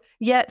world,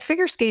 yet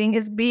figure skating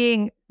is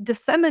being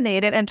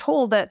disseminated and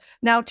told that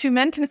now 2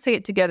 men can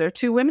skate together,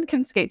 2 women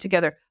can skate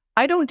together.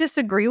 I don't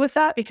disagree with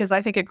that because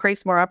I think it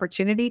creates more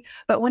opportunity.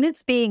 But when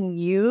it's being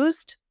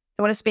used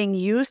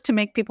to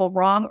make people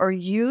wrong, or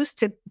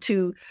used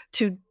to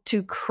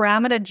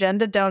cram an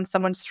agenda down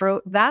someone's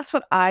throat, that's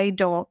what I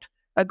don't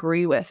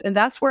agree with. And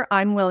that's where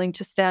I'm willing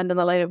to stand in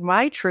the light of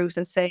my truth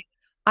and say,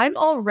 I'm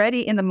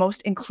already in the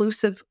most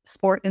inclusive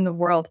sport in the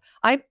world.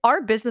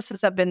 Our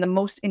businesses have been the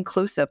most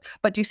inclusive.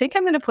 But do you think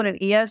I'm going to put an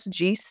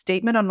ESG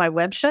statement on my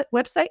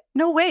website?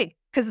 No way,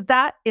 because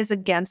that is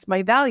against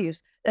my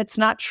values. That's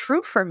not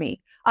true for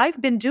me. I've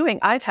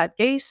had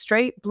gay,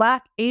 straight,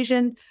 black,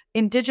 Asian,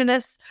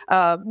 Indigenous,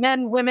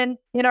 men, women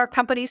in our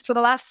companies for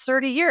the last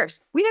 30 years.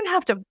 We didn't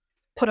have to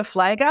put a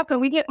flag up,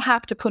 and we didn't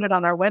have to put it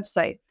on our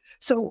website.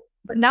 So,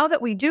 but now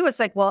that we do, it's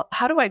like, well,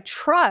 how do I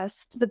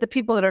trust that the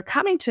people that are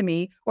coming to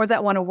me or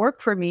that want to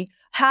work for me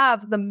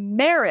have the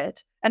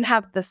merit and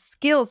have the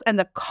skills and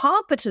the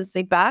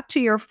competency, back to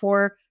your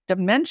 4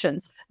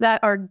 dimensions,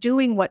 that are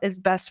doing what is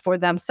best for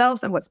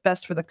themselves and what's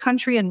best for the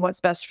country and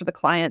what's best for the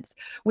clients?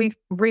 We've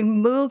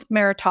removed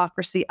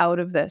meritocracy out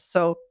of this.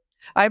 So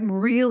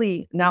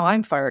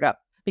I'm fired up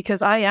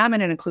because I am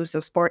in an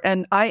inclusive sport,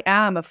 and I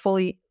am a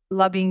fully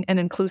loving and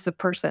inclusive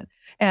person.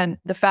 And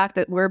the fact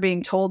that we're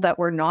being told that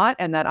we're not,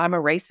 and that I'm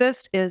a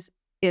racist, is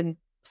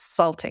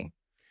insulting.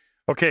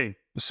 Okay,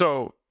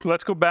 so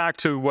let's go back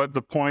to what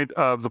the point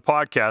of the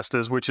podcast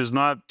is, which is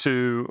not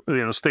to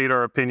state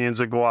our opinions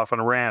and go off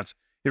on rants.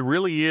 It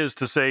really is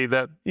to say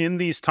that in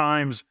these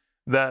times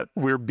that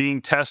we're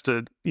being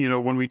tested,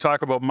 when we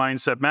talk about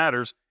mindset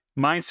matters,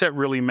 mindset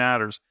really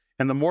matters.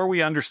 And the more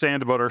we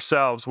understand about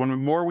ourselves, when the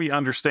more we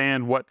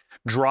understand what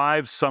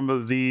drives some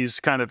of these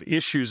kind of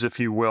issues, if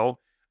you will,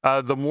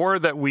 the more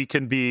that we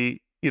can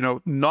be,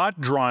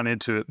 not drawn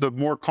into it, the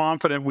more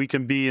confident we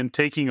can be in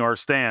taking our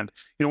stand.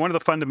 One of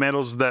the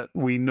fundamentals that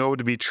we know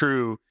to be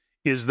true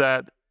is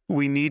that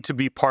we need to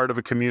be part of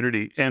a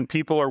community, and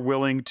people are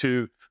willing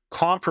to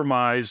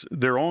compromise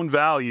their own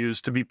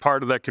values to be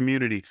part of that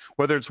community.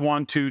 Whether it's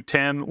 1, 2,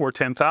 10, or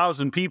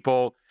 10,000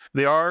 people,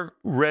 they are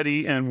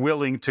ready and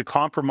willing to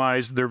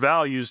compromise their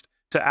values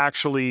to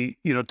actually,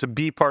 to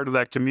be part of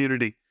that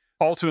community.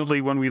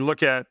 Ultimately, when we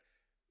look at,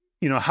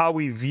 how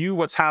we view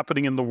what's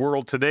happening in the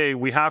world today,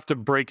 we have to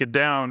break it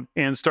down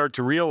and start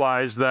to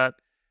realize that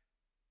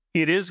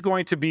it is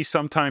going to be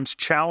sometimes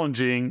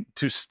challenging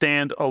to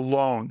stand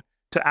alone,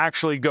 to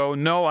actually go,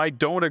 no, I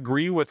don't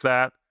agree with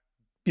that.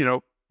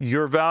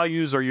 Your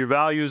values are your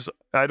values.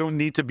 I don't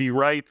need to be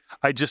right.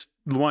 I just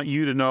want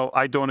you to know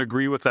I don't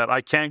agree with that. I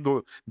can't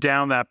go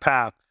down that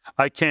path.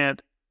 I can't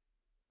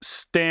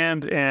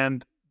stand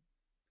and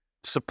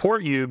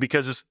support you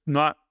because it's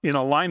not in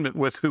alignment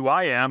with who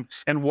I am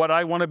and what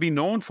I want to be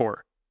known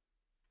for.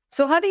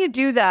 So how do you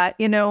do that?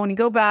 When you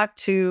go back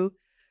to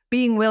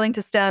being willing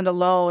to stand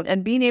alone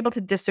and being able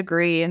to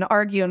disagree and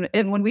argue.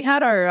 And when we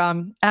had our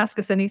Ask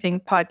Us Anything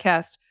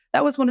podcast,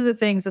 that was one of the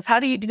things is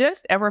do you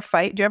guys ever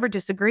fight? Do you ever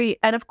disagree?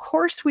 And of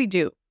course we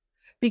do,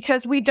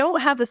 because we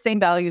don't have the same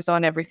values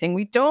on everything.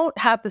 We don't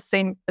have the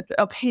same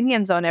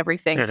opinions on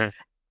everything.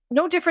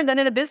 No different than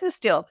in a business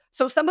deal.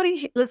 So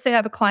somebody, let's say I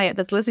have a client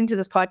that's listening to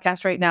this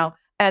podcast right now,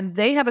 and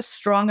they have a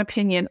strong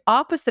opinion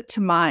opposite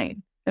to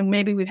mine. And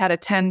maybe we've had a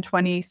 10,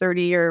 20,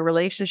 30-year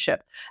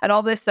relationship. And all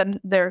of a sudden,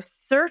 they're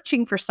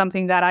searching for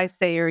something that I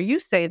say or you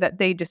say that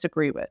they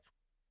disagree with.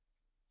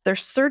 They're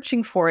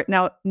searching for it.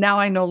 Now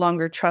I no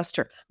longer trust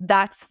her.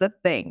 That's the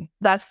thing.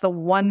 That's the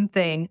one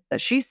thing that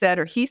she said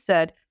or he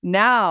said.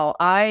 Now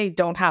I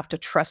don't have to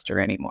trust her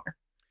anymore.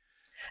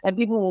 And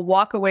people will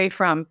walk away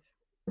from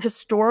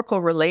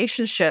historical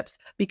relationships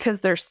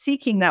because they're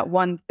seeking that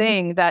one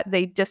thing that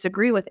they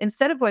disagree with,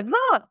 instead of going,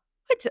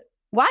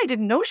 I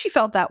didn't know she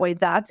felt that way.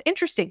 That's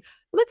interesting.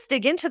 Let's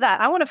dig into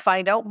that. I want to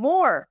find out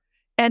more.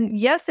 And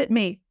yes, it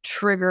may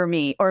trigger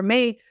me or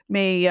may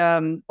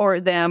or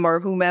them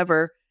or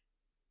whomever.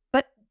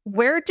 But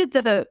where did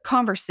the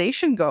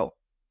conversation go?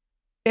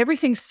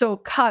 Everything's so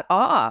cut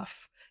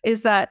off.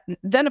 Is that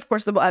then, of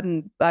course,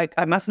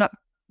 I must not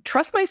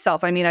trust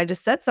myself. I mean, I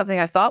just said something.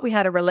 I thought we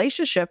had a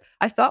relationship.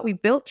 I thought we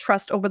built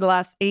trust over the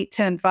last 8,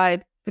 10,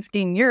 5,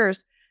 15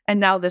 years. And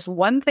now this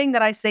one thing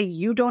that I say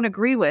you don't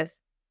agree with,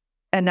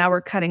 and now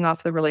we're cutting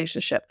off the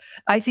relationship.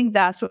 I think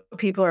that's what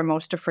people are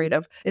most afraid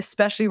of,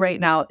 especially right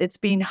now. It's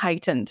being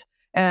heightened.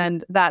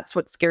 And that's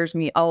what scares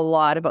me a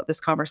lot about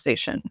this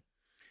conversation.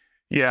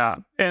 Yeah.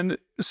 And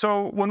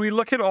so when we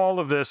look at all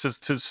of this, is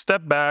to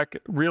step back,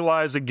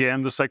 realize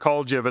again, the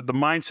psychology of it, the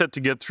mindset to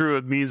get through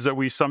it means that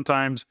we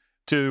sometimes,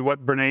 to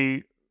what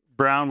Brene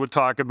Brown would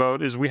talk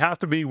about, is we have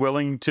to be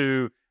willing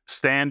to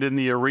stand in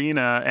the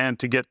arena and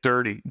to get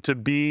dirty, to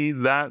be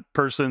that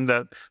person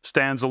that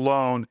stands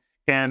alone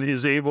and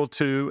is able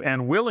to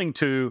and willing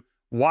to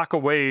walk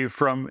away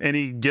from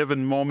any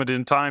given moment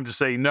in time to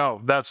say,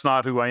 no, that's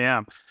not who I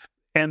am.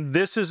 And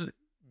this is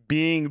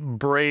being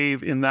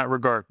brave in that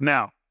regard.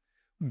 Now,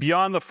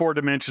 beyond the 4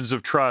 dimensions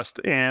of trust,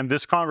 and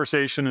this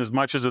conversation, as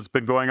much as it's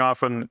been going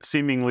off on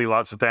seemingly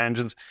lots of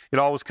tangents, it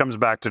always comes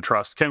back to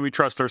trust. Can we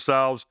trust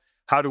ourselves?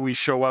 How do we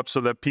show up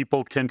so that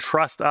people can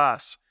trust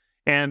us?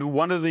 And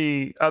one of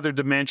the other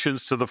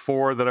dimensions to the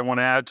 4 that I want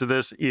to add to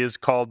this is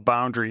called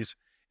boundaries.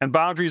 And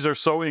boundaries are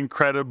so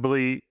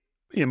incredibly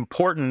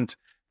important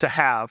to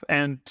have,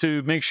 and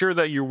to make sure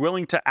that you're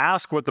willing to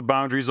ask what the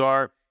boundaries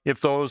are if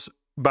those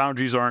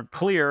boundaries aren't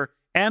clear,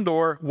 and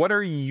or what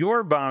are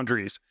your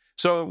boundaries?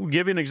 So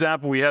give you an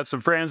example. We had some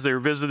friends, they were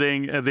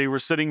visiting, they were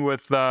sitting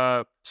with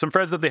some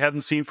friends that they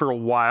hadn't seen for a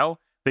while.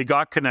 They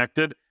got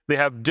connected. They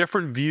have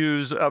different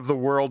views of the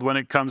world when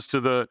it comes to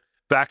the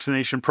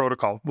vaccination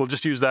protocol. We'll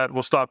just use that.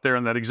 We'll stop there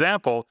in that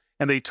example.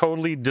 And they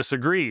totally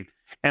disagreed.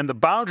 And the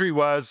boundary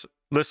was,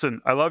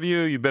 listen, I love you.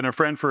 You've been a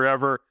friend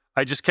forever.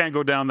 I just can't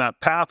go down that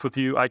path with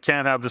you. I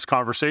can't have this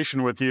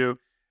conversation with you.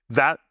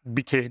 That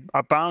became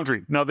a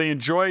boundary. Now, they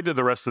enjoyed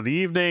the rest of the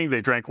evening.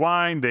 They drank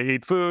wine. They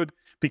ate food.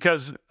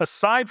 Because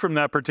aside from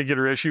that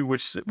particular issue,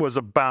 which was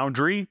a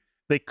boundary,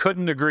 they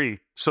couldn't agree.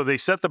 So they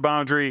set the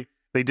boundary.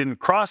 They didn't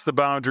cross the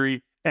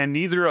boundary. And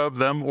neither of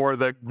them or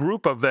the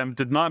group of them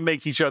did not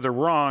make each other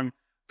wrong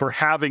for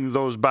having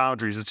those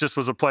boundaries. It just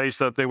was a place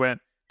that they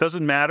went,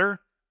 doesn't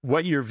matter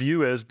what your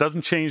view is,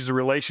 doesn't change the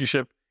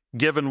relationship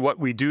given what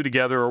we do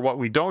together or what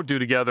we don't do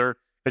together.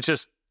 It's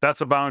just,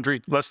 that's a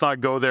boundary. Let's not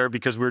go there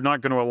because we're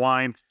not going to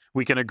align.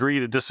 We can agree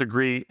to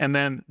disagree. And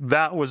then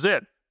that was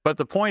it. But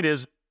the point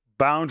is,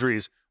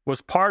 boundaries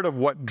was part of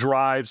what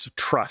drives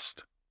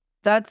trust.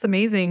 That's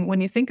amazing when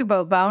you think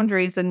about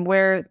boundaries and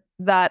where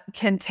that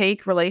can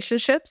take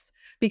relationships,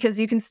 because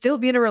you can still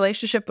be in a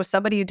relationship with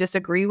somebody you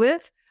disagree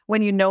with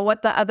when you know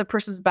what the other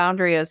person's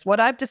boundary is. What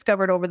I've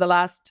discovered over the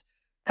last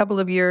couple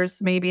of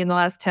years, maybe in the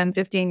last 10,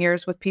 15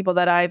 years with people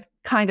that I've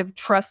kind of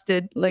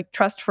trusted, like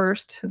trust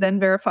first, then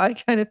verify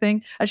kind of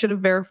thing. I should have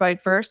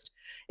verified first.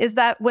 Is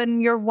that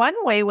when you're one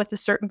way with a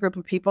certain group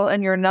of people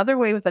and you're another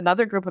way with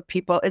another group of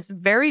people, it's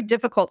very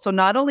difficult. So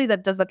not only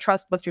that does the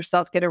trust with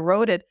yourself get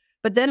eroded,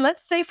 but then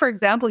let's say, for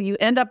example, you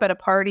end up at a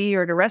party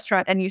or at a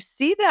restaurant and you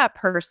see that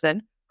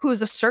person who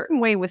is a certain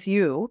way with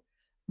you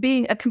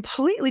being a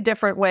completely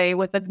different way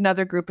with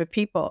another group of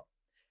people.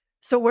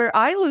 So where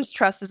I lose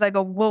trust is I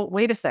go, well,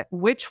 wait a sec,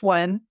 which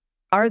one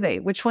are they?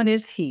 Which one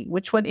is he?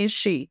 Which one is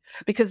she?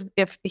 Because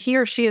if he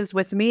or she is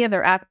with me and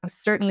they're acting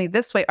certainly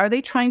this way, are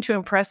they trying to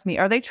impress me?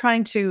 Are they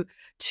trying to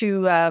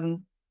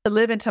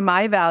live into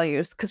my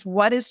values? Because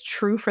what is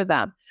true for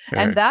them?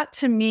 Right. And that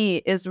to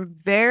me is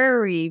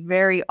very,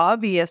 very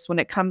obvious when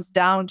it comes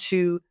down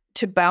to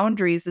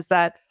boundaries. Is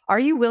that, are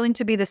you willing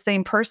to be the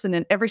same person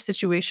in every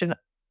situation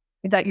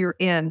that you're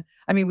in?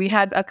 I mean, we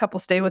had a couple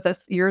stay with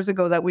us years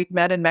ago that we'd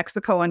met in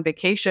Mexico on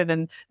vacation,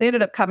 and they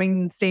ended up coming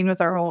and staying with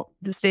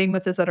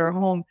us at our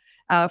home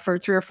for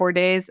 3 or 4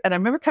 days. And I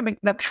remember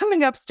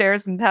coming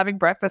upstairs and having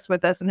breakfast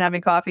with us and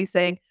having coffee,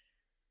 saying,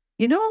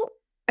 you know,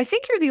 I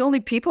think you're the only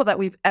people that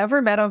we've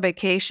ever met on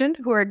vacation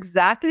who are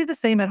exactly the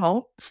same at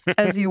home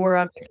as you were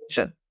on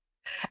vacation.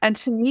 And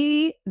to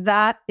me,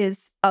 that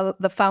is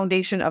the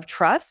foundation of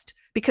trust.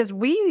 Because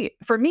we're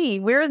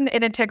in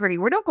integrity.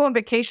 We don't go on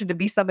vacation to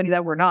be somebody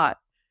that we're not.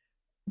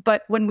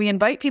 But when we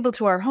invite people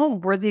to our home,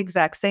 we're the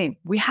exact same.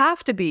 We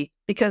have to be,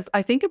 because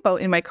I think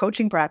about in my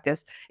coaching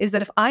practice is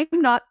that if I'm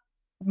not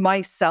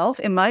myself,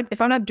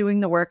 if I'm not doing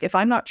the work, if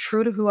I'm not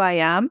true to who I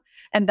am,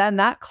 and then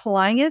that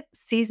client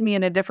sees me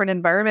in a different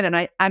environment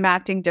and I'm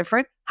acting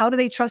different, how do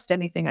they trust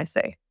anything I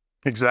say?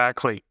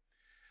 Exactly.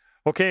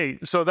 Okay,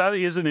 so that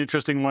is an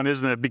interesting one,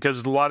 isn't it?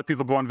 Because a lot of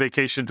people go on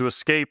vacation to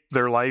escape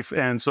their life,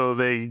 and so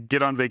they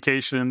get on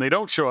vacation and they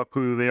don't show up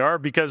who they are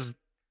because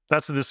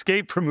that's an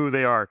escape from who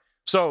they are.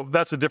 So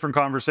that's a different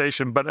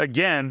conversation. But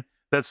again,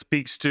 that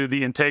speaks to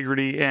the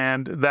integrity,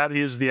 and that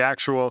is the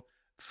actual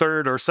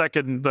third or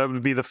second, that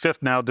would be the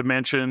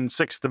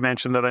sixth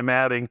dimension that I'm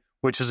adding,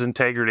 which is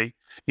integrity.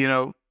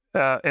 And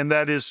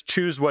that is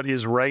choose what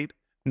is right,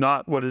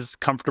 not what is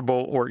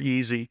comfortable or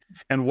easy.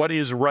 And what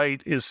is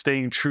right is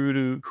staying true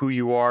to who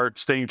you are,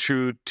 staying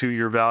true to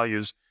your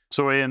values.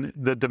 So in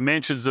the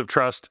dimensions of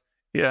trust,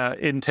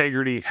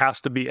 integrity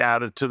has to be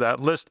added to that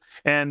list.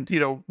 And,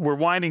 we're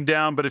winding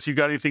down, but if you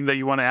got anything that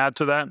you want to add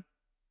to that?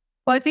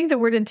 Well, I think the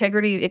word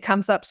integrity, it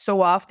comes up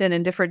so often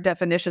in different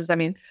definitions. I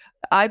mean,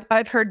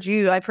 I've heard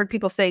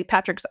people say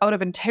Patrick's out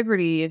of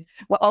integrity, and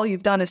well, all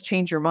you've done is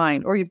change your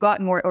mind, or you've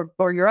gotten more,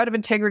 or you're out of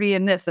integrity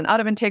in this and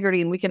out of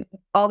integrity. And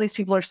all these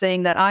people are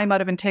saying that I'm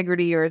out of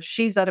integrity or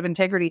she's out of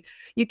integrity.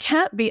 You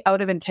can't be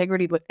out of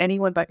integrity with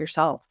anyone but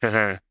yourself.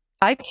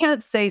 I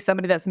can't say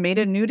somebody that's made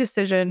a new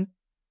decision,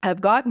 have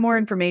got more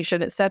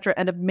information, et cetera,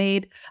 and have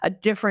made a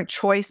different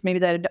choice, maybe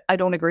that I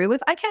don't agree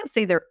with. I can't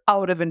say they're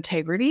out of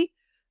integrity.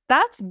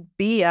 That's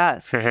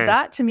BS.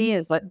 That to me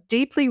is a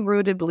deeply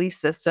rooted belief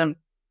system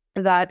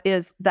that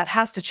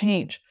has to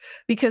change,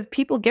 because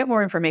people get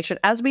more information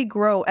as we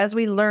grow, as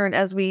we learn,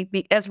 as we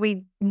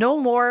know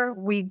more,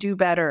 we do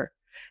better.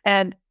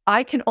 And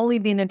I can only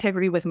be in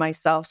integrity with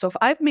myself. So if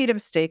I've made a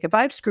mistake, if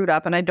I've screwed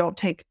up and I don't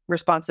take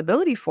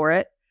responsibility for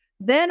it,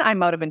 then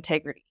I'm out of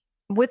integrity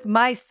with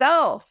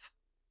myself.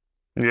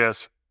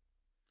 Yes.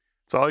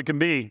 That's all it can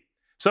be.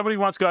 Somebody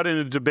once got in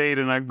a debate,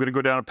 and I'm going to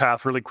go down a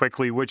path really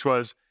quickly, which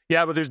was,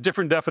 yeah, but there's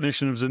different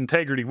definitions of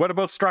integrity. What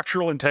about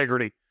structural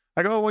integrity?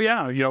 I go, well,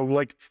 yeah,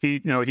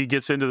 he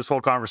gets into this whole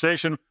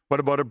conversation. What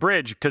about a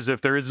bridge? Because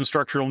if there isn't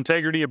structural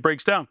integrity, it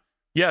breaks down.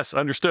 Yes,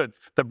 understood.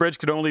 The bridge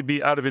could only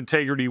be out of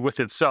integrity with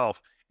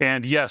itself.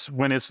 And yes,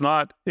 when it's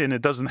not, and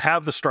it doesn't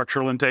have the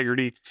structural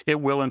integrity, it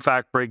will in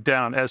fact break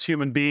down. As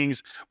human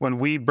beings, when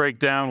we break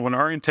down, when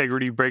our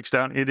integrity breaks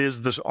down, it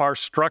is our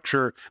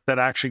structure that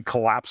actually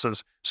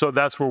collapses. So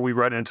that's where we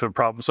run into a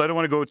problem. So I don't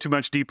want to go too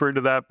much deeper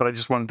into that, but I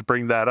just wanted to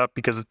bring that up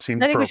because it seems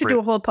appropriate. I think we should do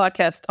a whole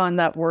podcast on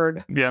that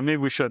word. Yeah,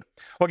 maybe we should.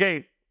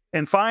 Okay,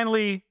 and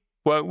finally,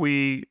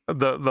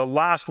 the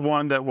last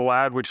one that we'll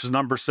add, which is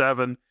number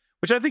 7,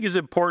 which I think is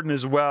important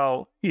as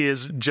well,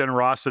 is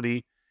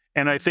generosity.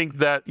 And I think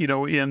that,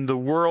 in the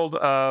world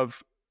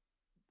of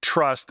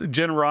trust,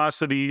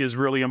 generosity is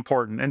really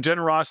important. And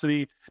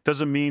generosity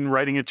doesn't mean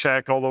writing a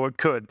check, although it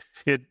could.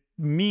 It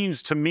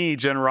means, to me,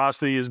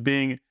 generosity is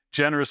being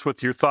generous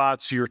with your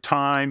thoughts, your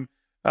time,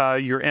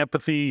 your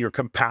empathy, your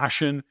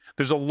compassion.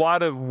 There's a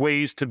lot of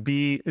ways to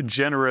be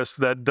generous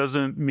that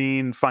doesn't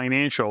mean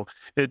financial.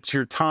 It's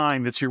your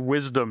time, it's your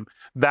wisdom.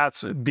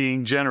 That's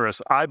being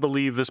generous. I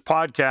believe this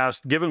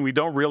podcast, given we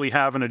don't really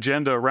have an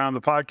agenda around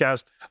the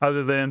podcast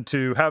other than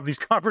to have these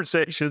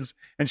conversations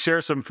and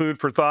share some food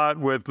for thought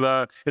with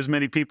as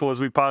many people as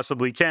we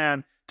possibly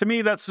can, to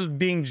me, that's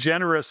being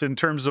generous in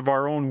terms of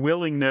our own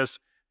willingness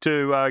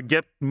to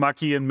get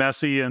mucky and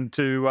messy and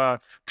to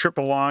trip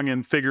along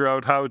and figure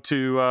out how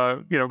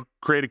to,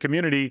 create a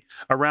community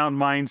around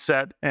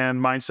mindset and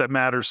mindset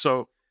matters.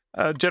 So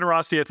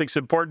generosity, I think, is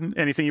important.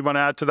 Anything you want to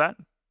add to that?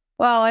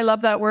 Well, I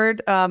love that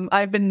word.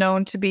 I've been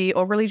known to be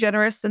overly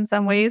generous in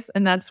some ways,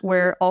 and that's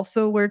where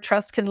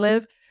trust can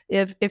live.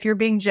 If you're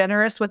being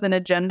generous with an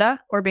agenda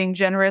or being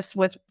generous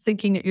with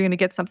thinking that you're going to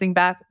get something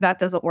back, that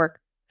doesn't work.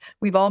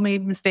 We've all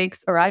made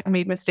mistakes, or I've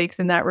made mistakes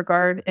in that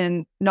regard,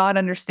 and not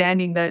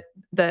understanding that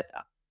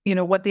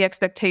what the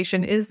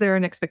expectation is. There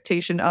an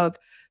expectation of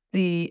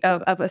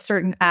a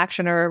certain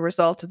action or a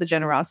result of the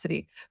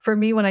generosity. For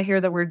me, when I hear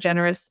the word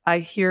generous, I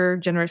hear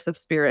generous of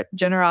spirit,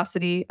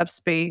 generosity of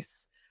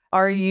space.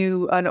 Are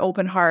you an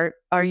open heart?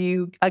 Are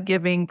you a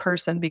giving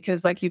person?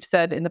 Because like you've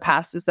said in the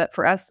past, is that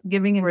for us,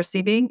 giving and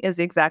receiving is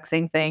the exact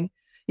same thing.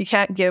 You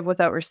can't give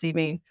without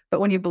receiving. But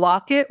when you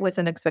block it with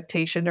an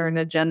expectation or an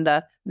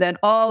agenda, then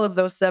all of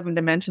those 7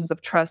 dimensions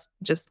of trust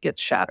just get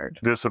shattered.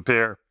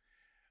 Disappear.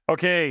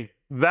 Okay,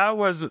 that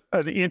was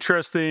an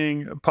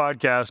interesting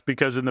podcast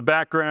because in the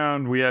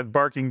background, we had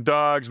barking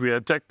dogs, we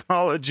had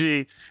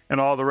technology, and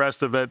all the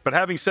rest of it. But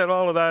having said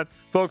all of that,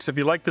 folks, if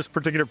you like this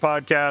particular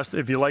podcast,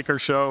 if you like our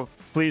show,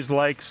 please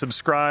like,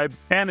 subscribe.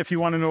 And if you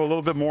want to know a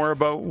little bit more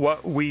about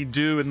what we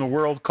do in the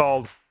world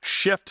called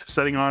Shift,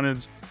 setting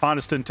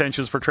honest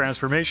intentions for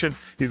transformation,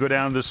 you go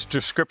down this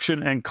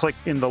description and click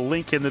in the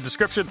link in the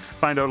description.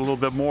 Find out a little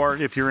bit more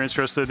if you're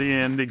interested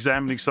in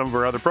examining some of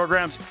our other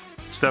programs.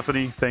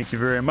 Steffany, thank you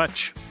very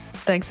much.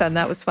 Thanks, Ed.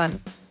 That was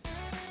fun.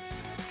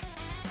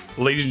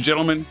 Ladies and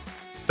gentlemen,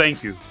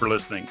 thank you for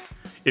listening.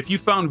 If you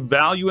found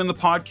value in the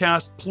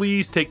podcast,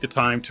 please take the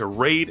time to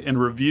rate and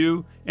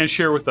review and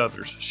share with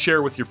others.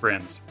 Share with your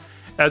friends.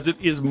 As it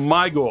is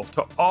my goal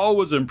to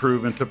always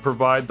improve and to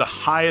provide the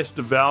highest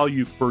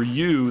value for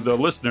you, the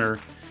listener.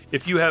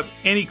 If you have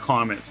any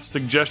comments,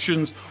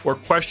 suggestions, or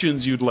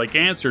questions you'd like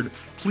answered,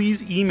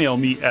 please email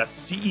me at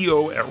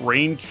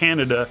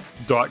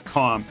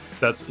ceo@reincanada.com.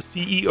 That's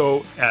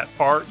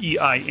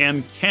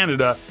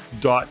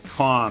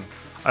ceo@reincanada.com.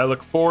 I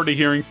look forward to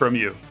hearing from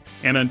you.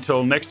 And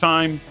until next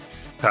time,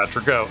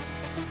 Patrick out.